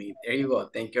won't tell me. There you go.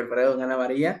 Thank you, Alfredo and Ana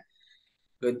Maria.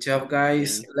 Good job,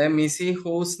 guys. Okay. Let me see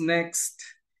who's next.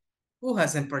 Who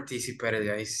hasn't participated,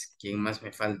 guys? ¿Quién más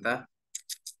me falta?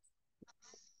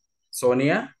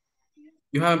 Sonia?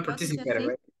 You haven't participated,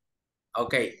 right?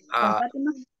 Okay.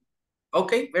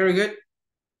 Okay, very good.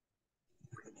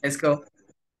 Let's go.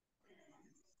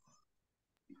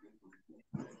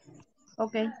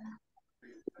 Okay.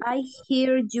 I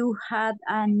hear you had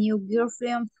a new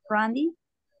girlfriend, Randy.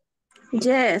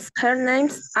 Yes, her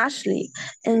name's Ashley,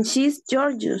 and she's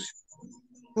gorgeous.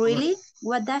 Really?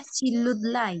 What does she look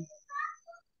like?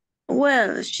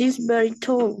 Well, she's very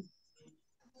tall,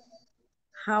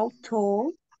 How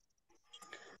tall?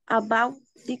 about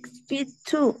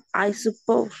 6'2", I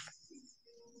suppose.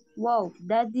 Wow,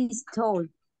 that is tall.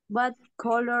 What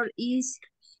color is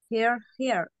her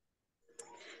hair?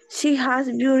 She has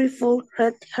beautiful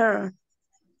red hair.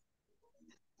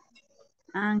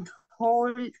 And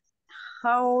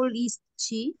how old is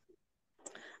she?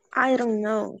 I don't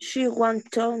know. She won't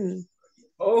tell me.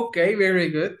 Okay, very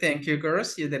good. Thank you,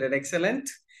 girls. You did it excellent.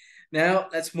 Now,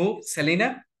 let's move.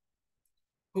 Selena?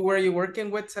 Who were you working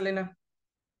with, Selena?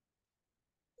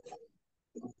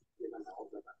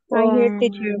 I hear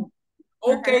teacher.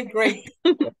 Okay, great.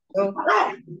 So,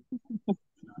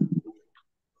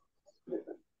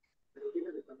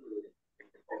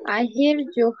 I hear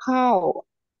you have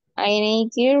a new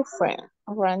girlfriend,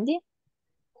 Randy.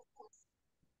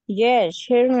 Yes,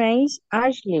 her name is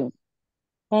Ashley,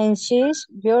 and she's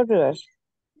gorgeous.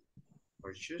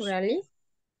 Really?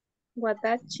 What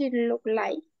does she look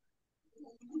like?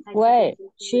 Well,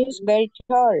 she's very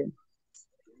tall.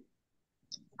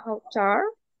 How tall?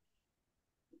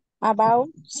 About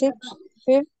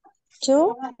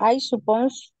 6'2", I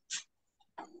suppose.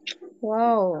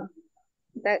 Wow,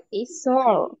 that is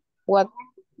all. What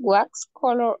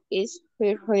color is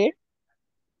her hair?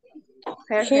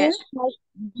 Her hair? She's has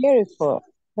beautiful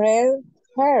red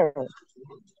hair.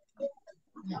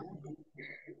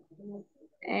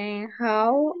 And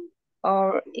how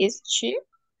old is she?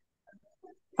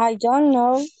 I don't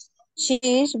know. She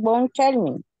won't tell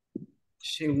me.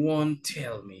 she won't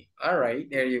tell me. All right,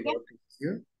 there you go. Thank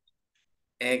you.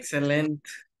 Excellent.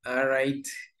 All right.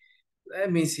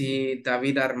 Let me see.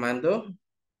 David Armando.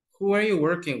 Who are you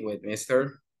working with,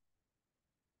 mister?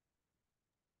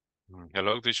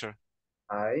 Hello, teacher.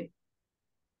 Hi.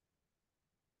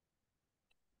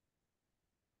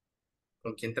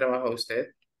 ¿Con quién trabaja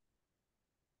usted?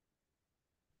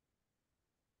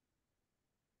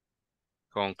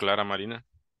 Con Clara Marina.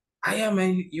 I am.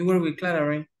 You were with Clara,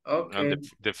 right? And Okay.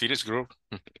 the Fitness group.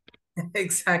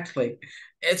 Exactly.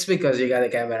 It's because you got the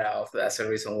camera off. That's the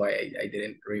reason why I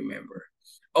didn't remember.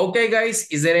 Okay, guys,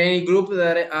 is there any group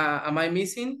that am I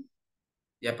missing?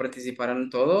 ¿Ya participaron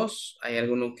todos? ¿Hay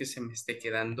alguno que se me esté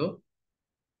quedando?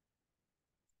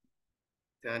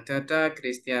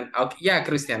 Christian. Okay, yeah,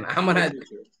 Christian. I'm gonna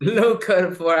look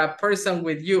for a person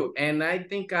with you, and I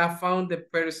think I found the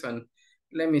person.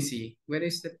 Let me see. Where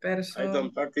is the person? I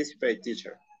don't participate,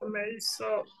 teacher.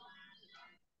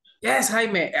 Yes,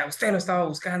 Jaime. Usted lo estaba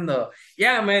buscando.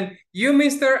 Yeah, man. You,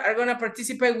 mister, are gonna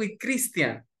participate with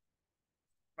Christian.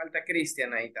 Falta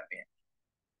Christian ahí también.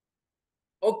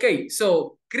 Okay,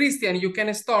 so Christian, you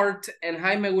can start, and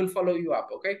Jaime will follow you up.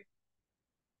 Okay.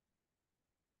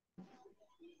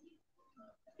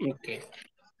 Okay.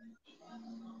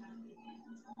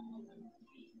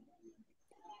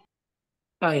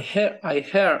 I hear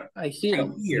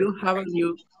you have a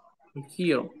new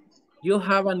here. You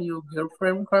have a new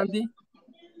girlfriend, Randy?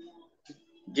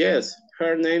 Yes,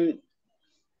 her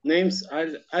name's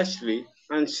Ashley,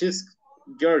 and she's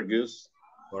gorgeous.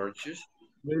 Gorgeous.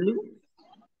 Really?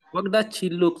 What does she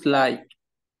look like?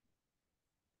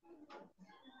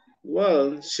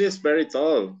 Well, she's very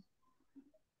tall.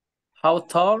 How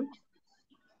tall?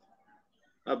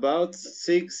 About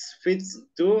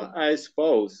 6'2", I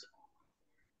suppose.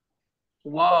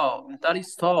 Wow, that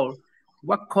is tall.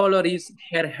 What color is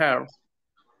her hair?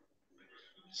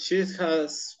 She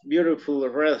has beautiful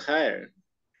red hair.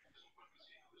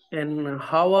 And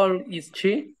how old is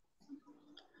she?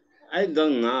 I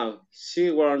don't know. She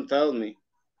won't tell me.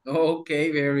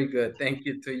 Okay, very good. Thank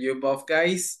you to you both,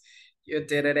 guys. You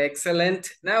did it excellent.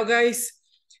 Now, guys,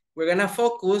 we're gonna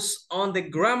focus on the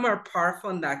grammar part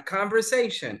from that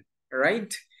conversation, all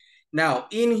right? Now,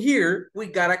 in here, we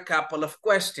got a couple of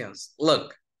questions.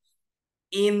 Look,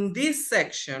 in this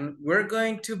section, we're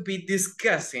going to be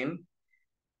discussing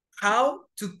how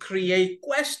to create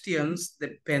questions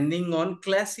depending on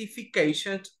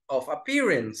classifications of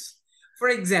appearance. For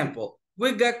example,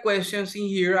 we got questions in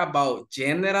here about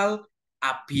general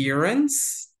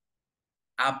appearance,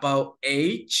 about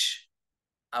age,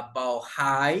 about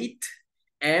height,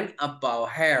 and about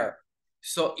hair.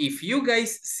 So if you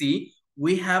guys see,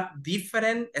 we have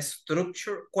different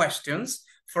structure questions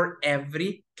for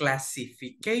every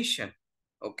classification.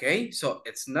 Okay, so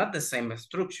it's not the same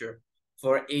structure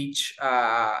for each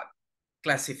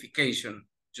classification,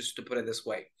 just to put it this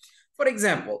way. For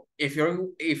example, if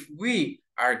we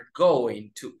are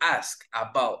going to ask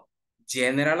about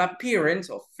general appearance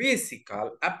or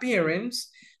physical appearance,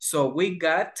 so we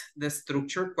got the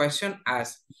structure question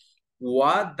as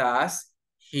what does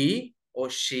he or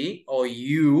she or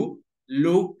you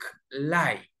look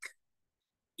like?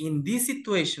 In this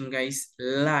situation, guys,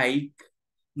 like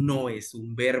no es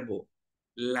un verbo.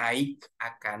 Like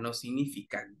acá no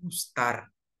significa gustar.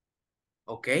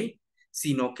 ¿Ok?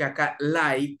 Sino que acá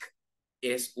like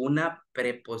es una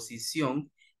preposición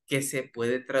que se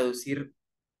puede traducir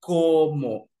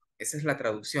como. Esa es la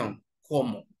traducción,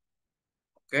 como.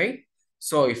 ¿Ok?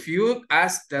 So if you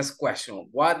ask this question,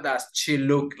 what does she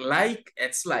look like?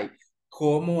 It's like,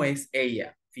 ¿cómo es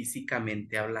ella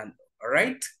físicamente hablando? All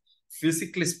right?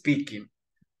 Physically speaking.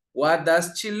 What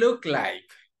does she look like?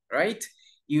 Right?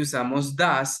 Y usamos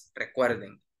does,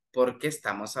 recuerden, porque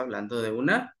estamos hablando de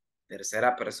una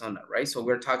tercera persona, right? So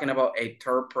we're talking about a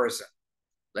third person.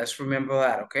 Let's remember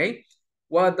that, okay?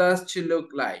 What does she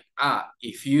look like?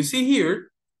 If you see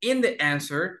here, in the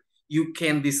answer, you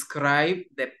can describe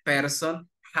the person,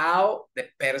 how the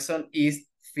person is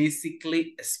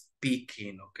physically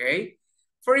speaking, okay?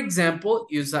 For example,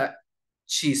 use a,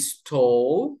 she's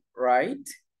tall, right?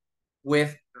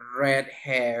 With red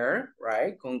hair,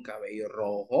 right? Con cabello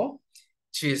rojo.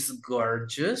 She's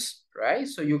gorgeous, right?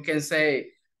 So you can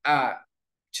say,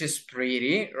 she's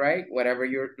pretty, right? Whatever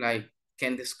you're like,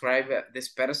 can describe this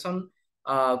person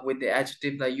with the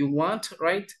adjective that you want,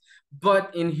 right?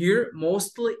 But in here,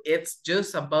 mostly it's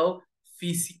just about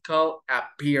physical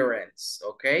appearance,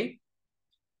 okay?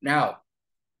 Now,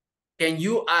 can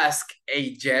you ask a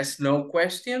yes/no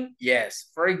question? Yes.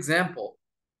 For example,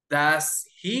 does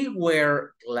he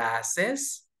wear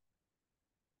glasses?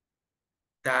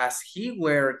 Does he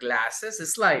wear glasses?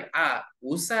 It's like,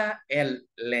 usa el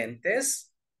lentes,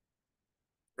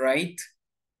 right?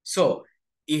 So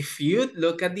if you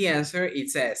look at the answer, it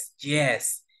says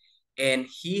yes, and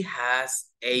he has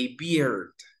a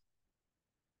beard.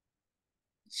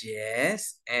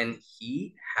 Yes, and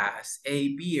he has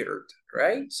a beard,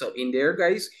 right? So in there,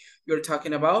 guys, you're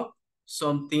talking about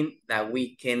something that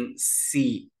we can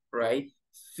see, right?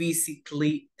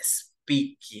 Physically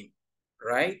speaking,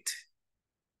 right?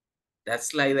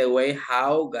 That's like the way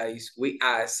how, guys, we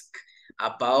ask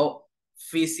about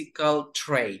physical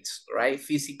traits, right?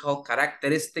 Physical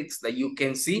characteristics that you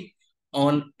can see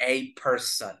on a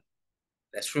person.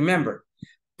 Let's remember.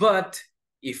 But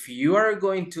if you are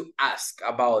going to ask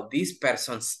about this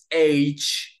person's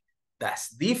age, that's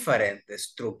different, the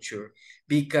structure,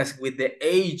 because with the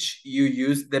age, you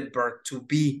use the verb to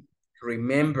be.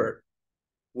 Remember,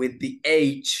 with the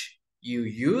age, you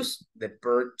use the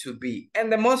verb to be.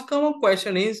 And the most common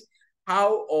question is,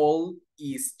 how old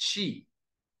is she?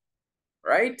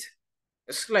 Right?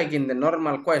 It's like in the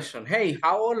normal question, hey,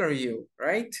 how old are you?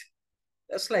 Right?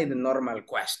 That's like the normal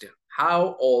question.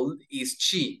 How old is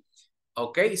she?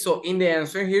 Okay, so in the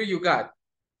answer here you got,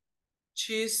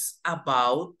 she's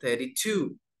about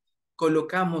 32.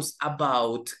 Colocamos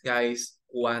about, guys,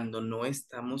 cuando no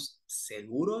estamos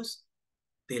seguros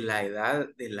de la edad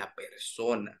de la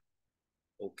persona.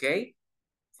 Okay?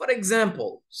 For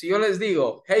example, si yo les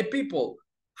digo, hey people,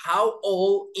 how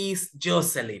old is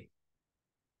Jocelyn?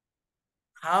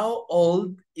 How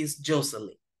old is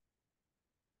Jocelyn?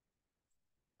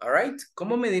 All right.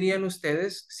 ¿Cómo me dirían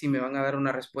ustedes si me van a dar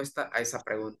una respuesta a esa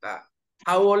pregunta?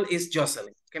 How old is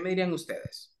Jocelyn? ¿Qué me dirían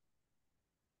ustedes?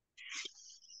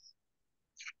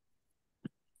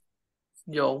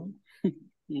 Yo.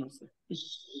 No sé.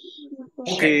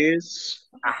 Okay. Is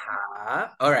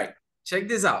All right. Check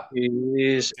this out.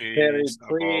 is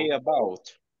 33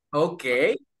 about.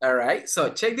 Okay. All right. So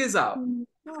check this out.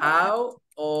 How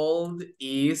old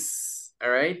is, all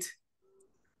right,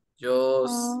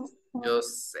 Jocelyn?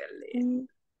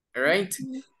 All right.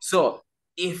 So,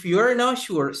 if you're not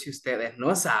sure, si ustedes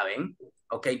no saben,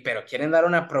 okay, pero quieren dar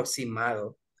un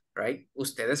aproximado, right?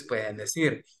 Ustedes pueden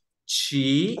decir,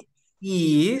 she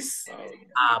is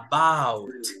about.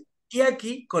 Y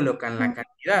aquí colocan la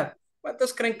cantidad.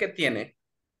 ¿Cuántos creen que tiene?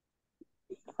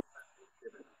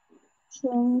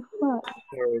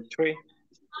 33.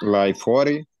 Like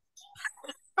 40.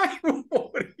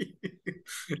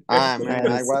 Man,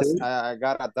 I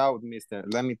got a doubt, mister.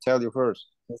 Let me tell you first.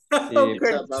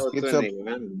 Okay. It's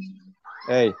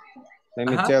hey, let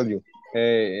me tell you.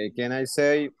 Can I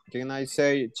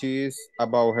say she is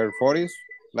about her 40s?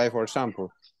 Like for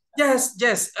example. Yes,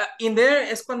 yes. In there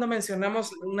es cuando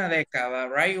mencionamos una década,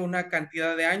 right? Una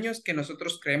cantidad de años que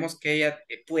nosotros creemos que ella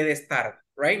puede estar,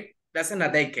 right? That's in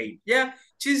a decade. Yeah,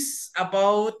 she's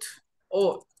about,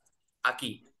 oh,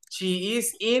 aquí. She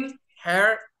is in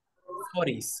her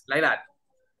 40s, like that.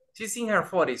 She's in her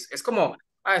 40s. Es como,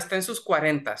 está en sus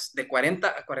 40s, de 40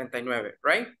 a 49,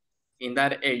 right? In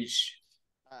that age.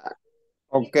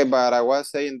 Okay, but I was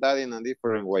saying that in a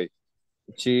different way.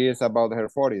 She is about her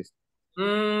 40s.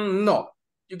 No.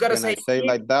 You gotta Can I say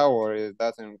like that, or it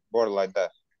doesn't work like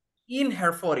that? In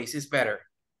her 40s is better.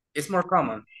 It's more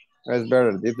common. It's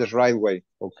better. It's the right way.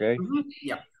 Okay.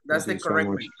 Yeah, that's the Thank you correct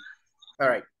so way. All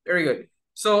right, very good.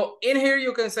 So in here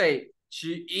you can say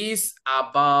she is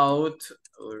about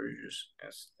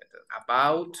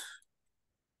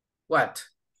what?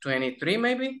 23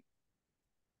 maybe?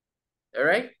 All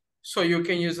right. So you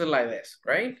can use it like this,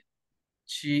 right?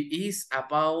 She is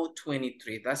about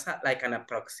 23. That's like an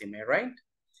approximate, right?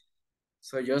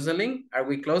 So Jocelyn, are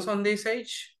we close on this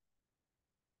age?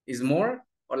 Is more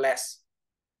or less?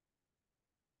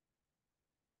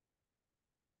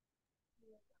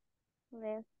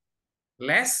 Less.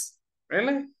 Less?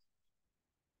 Really?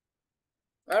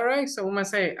 All right, so we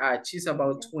must say she's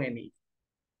about 20.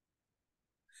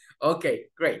 Okay,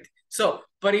 great. So,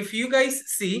 but if you guys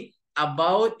see,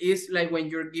 about is like when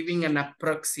you're giving an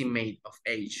approximate of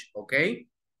age, okay?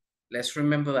 Let's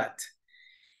remember that.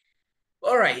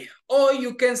 All right, or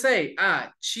you can say,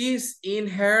 she's in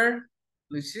her,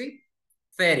 let's see,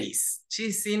 30s.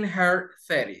 She's in her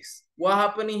 30s. What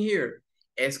happening here?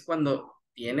 Es cuando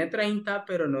tiene 30,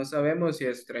 pero no sabemos si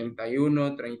es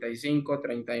 31, 35,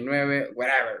 39,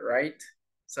 whatever, right?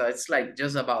 So it's like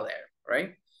just about there,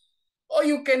 right? Or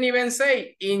you can even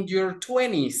say in your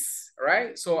 20s,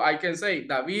 right? So I can say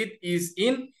David is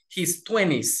in his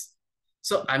 20s.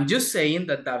 So I'm just saying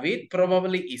that David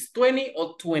probably is 20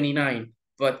 or 29,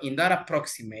 but in that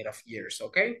approximate of years,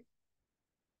 okay?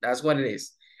 That's what it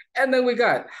is. And then we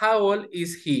got, how old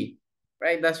is he?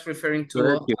 Right, that's referring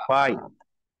to... 35.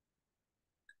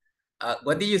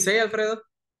 What did you say, Alfredo?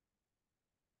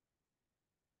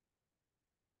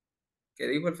 ¿Qué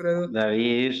dijo Alfredo?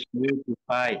 David is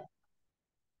 35.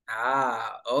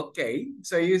 Okay.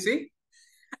 So you see?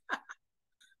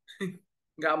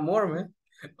 Got more, man.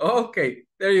 Okay,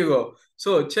 there you go.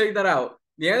 So check that out.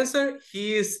 The answer,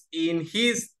 he is in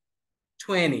his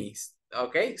 20s.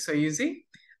 Okay, so you see?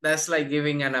 That's like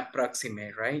giving an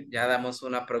approximate, right? Ya damos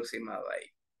un aproximado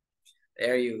ahí.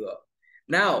 There you go.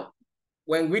 Now,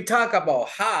 When we talk about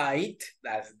height,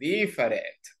 that's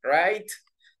different, right?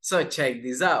 So check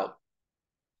this out.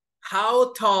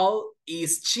 How tall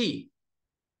is she?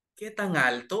 ¿Qué tan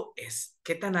alto es?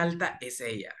 ¿Qué tan alta es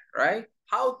ella? Right?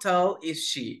 How tall is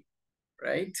she?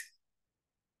 Right?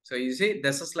 So you see,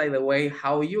 this is like the way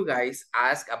how you guys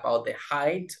ask about the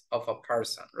height of a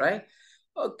person, right?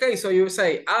 Okay, so you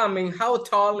say, I mean, how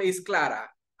tall is Clara?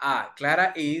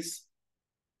 Clara is,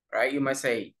 right? You might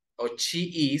say, or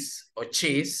she is, or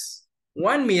she's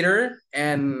 1 meter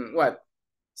and what?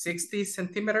 60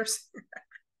 centimeters?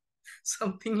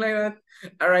 Something like that.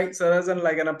 All right, so that's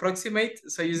like an approximate.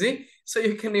 So you see, so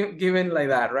you can give it like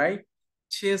that, right?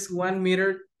 She's 1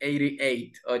 meter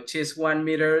 88, or she's 1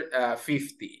 meter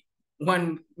 50,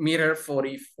 1 meter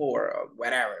 44, or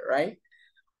whatever, right?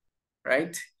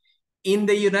 Right? In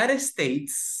the United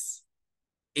States,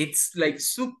 it's like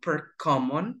super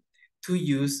common to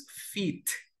use feet.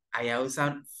 I use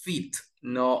feet,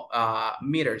 no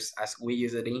meters as we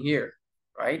use it in here,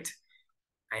 right?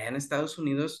 Allá en Estados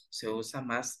Unidos se usa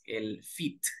más el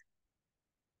feet,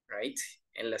 right?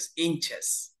 En las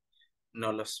inches,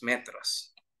 no los metros.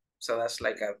 So that's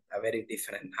like a very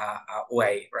different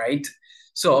way, right?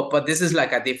 So, but this is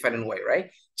like a different way,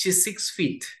 right? She's 6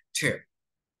 feet too.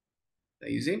 So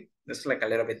you see? That's like a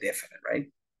little bit different, right?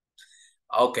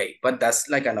 Okay, but that's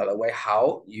like another way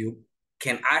how you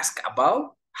can ask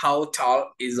about how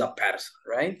tall is a person,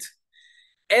 right?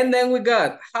 And then we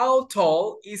got, how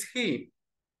tall is he?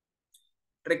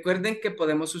 Recuerden que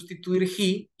podemos sustituir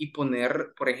he y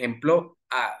poner, por ejemplo,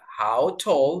 how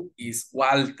tall is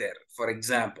Walter, for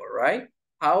example, right?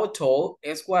 How tall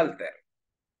is Walter?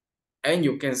 And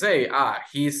you can say,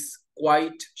 he's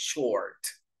quite short.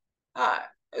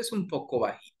 Es un poco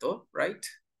bajito, right?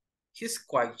 He's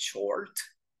quite short.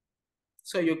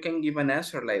 So you can give an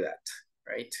answer like that,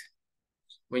 right?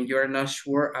 When you're not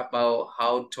sure about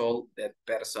how tall that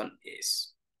person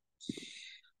is.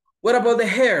 What about the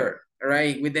hair?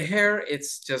 Right, with the hair,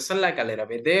 it's just like a little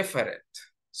bit different.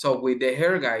 So with the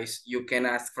hair, guys, you can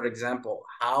ask, for example,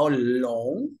 how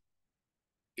long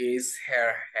is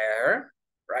her hair,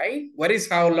 right? What is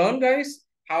how long, guys?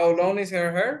 How long is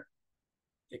her hair?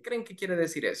 ¿Qué creen que quiere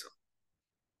decir eso?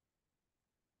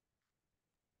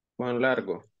 Cuán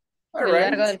largo. All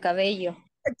right. Largo del cabello.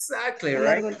 Exactly, Qué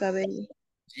right? largo el cabello.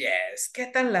 Yes,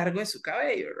 ¿qué tan largo es su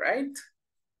cabello, right?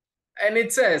 And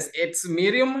it says it's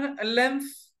medium length,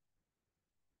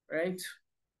 right?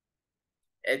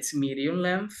 It's medium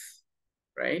length,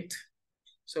 right?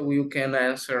 So you can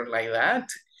answer like that.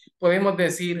 Podemos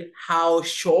decir, how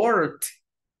short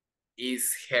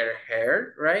is her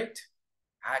hair, right?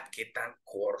 ¿Qué tan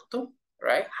corto,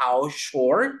 right? How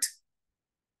short,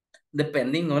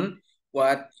 depending on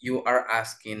what you are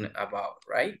asking about,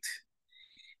 right?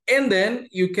 And then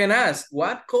you can ask,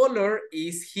 what color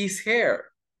is his hair,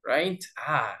 right?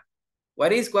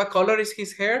 What color is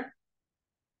his hair?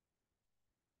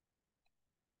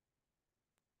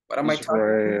 What am I talking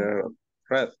about?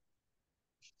 Red.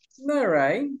 No,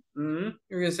 right? You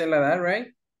can say like that, right?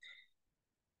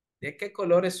 ¿De qué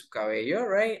color es su cabello,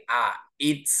 right?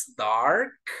 It's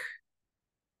dark,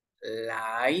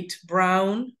 light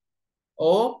brown,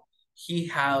 or he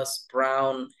has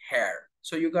brown hair.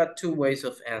 So you got 2 ways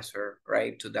of answer,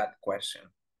 right, to that question,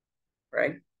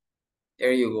 right?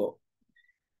 There you go.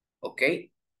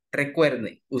 Ok.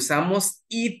 Recuerden, usamos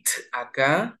it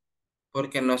acá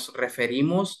porque nos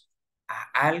referimos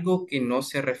a algo que no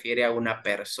se refiere a una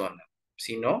persona,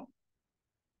 sino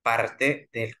parte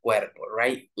del cuerpo,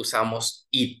 right? Usamos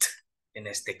it en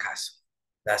este caso.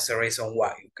 That's the reason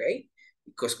why, okay?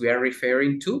 Because we are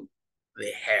referring to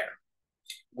the hair.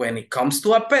 When it comes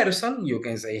to a person, you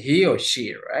can say he or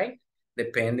she, right?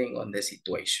 Depending on the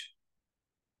situation.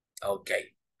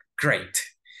 Okay, great.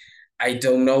 I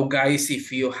don't know, guys,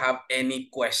 if you have any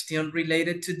question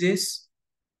related to this.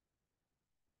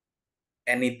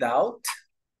 Any doubt?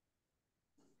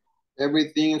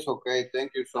 Everything is okay.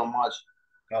 Thank you so much.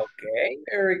 Okay,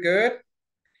 very good.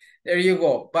 There you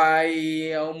go.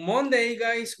 By Monday,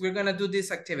 guys, we're going to do this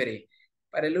activity.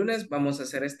 Para el lunes vamos a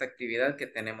hacer esta actividad que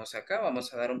tenemos acá.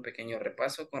 Vamos a dar un pequeño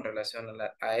repaso con relación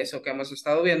a eso que hemos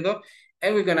estado viendo.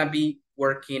 And we're going to be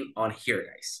working on here,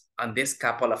 guys, on this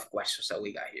couple of questions that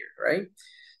we got here, right?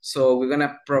 So we're going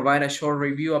to provide a short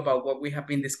review about what we have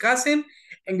been discussing,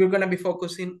 and we're going to be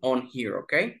focusing on here,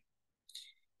 okay?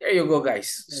 There you go,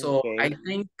 guys. So Okay. I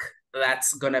think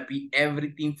that's going to be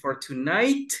everything for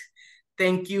tonight.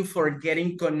 Thank you for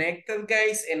getting connected,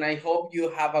 guys, and I hope you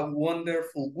have a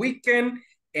wonderful weekend,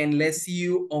 and let's see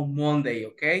you on Monday,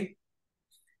 okay?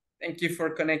 Thank you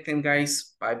for connecting,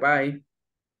 guys. Bye-bye.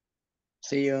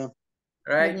 See you. All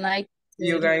right. Good night. See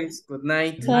you guys. Good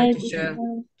night. Good night, teacher.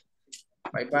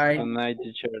 Bye-bye. Good night,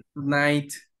 teacher. Good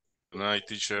night. Good night,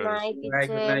 teacher. Good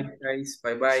night, guys.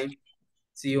 Bye-bye.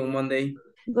 See you on Monday.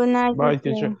 Good night, Bye,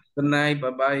 teacher. teacher. Good night.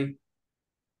 Bye-bye.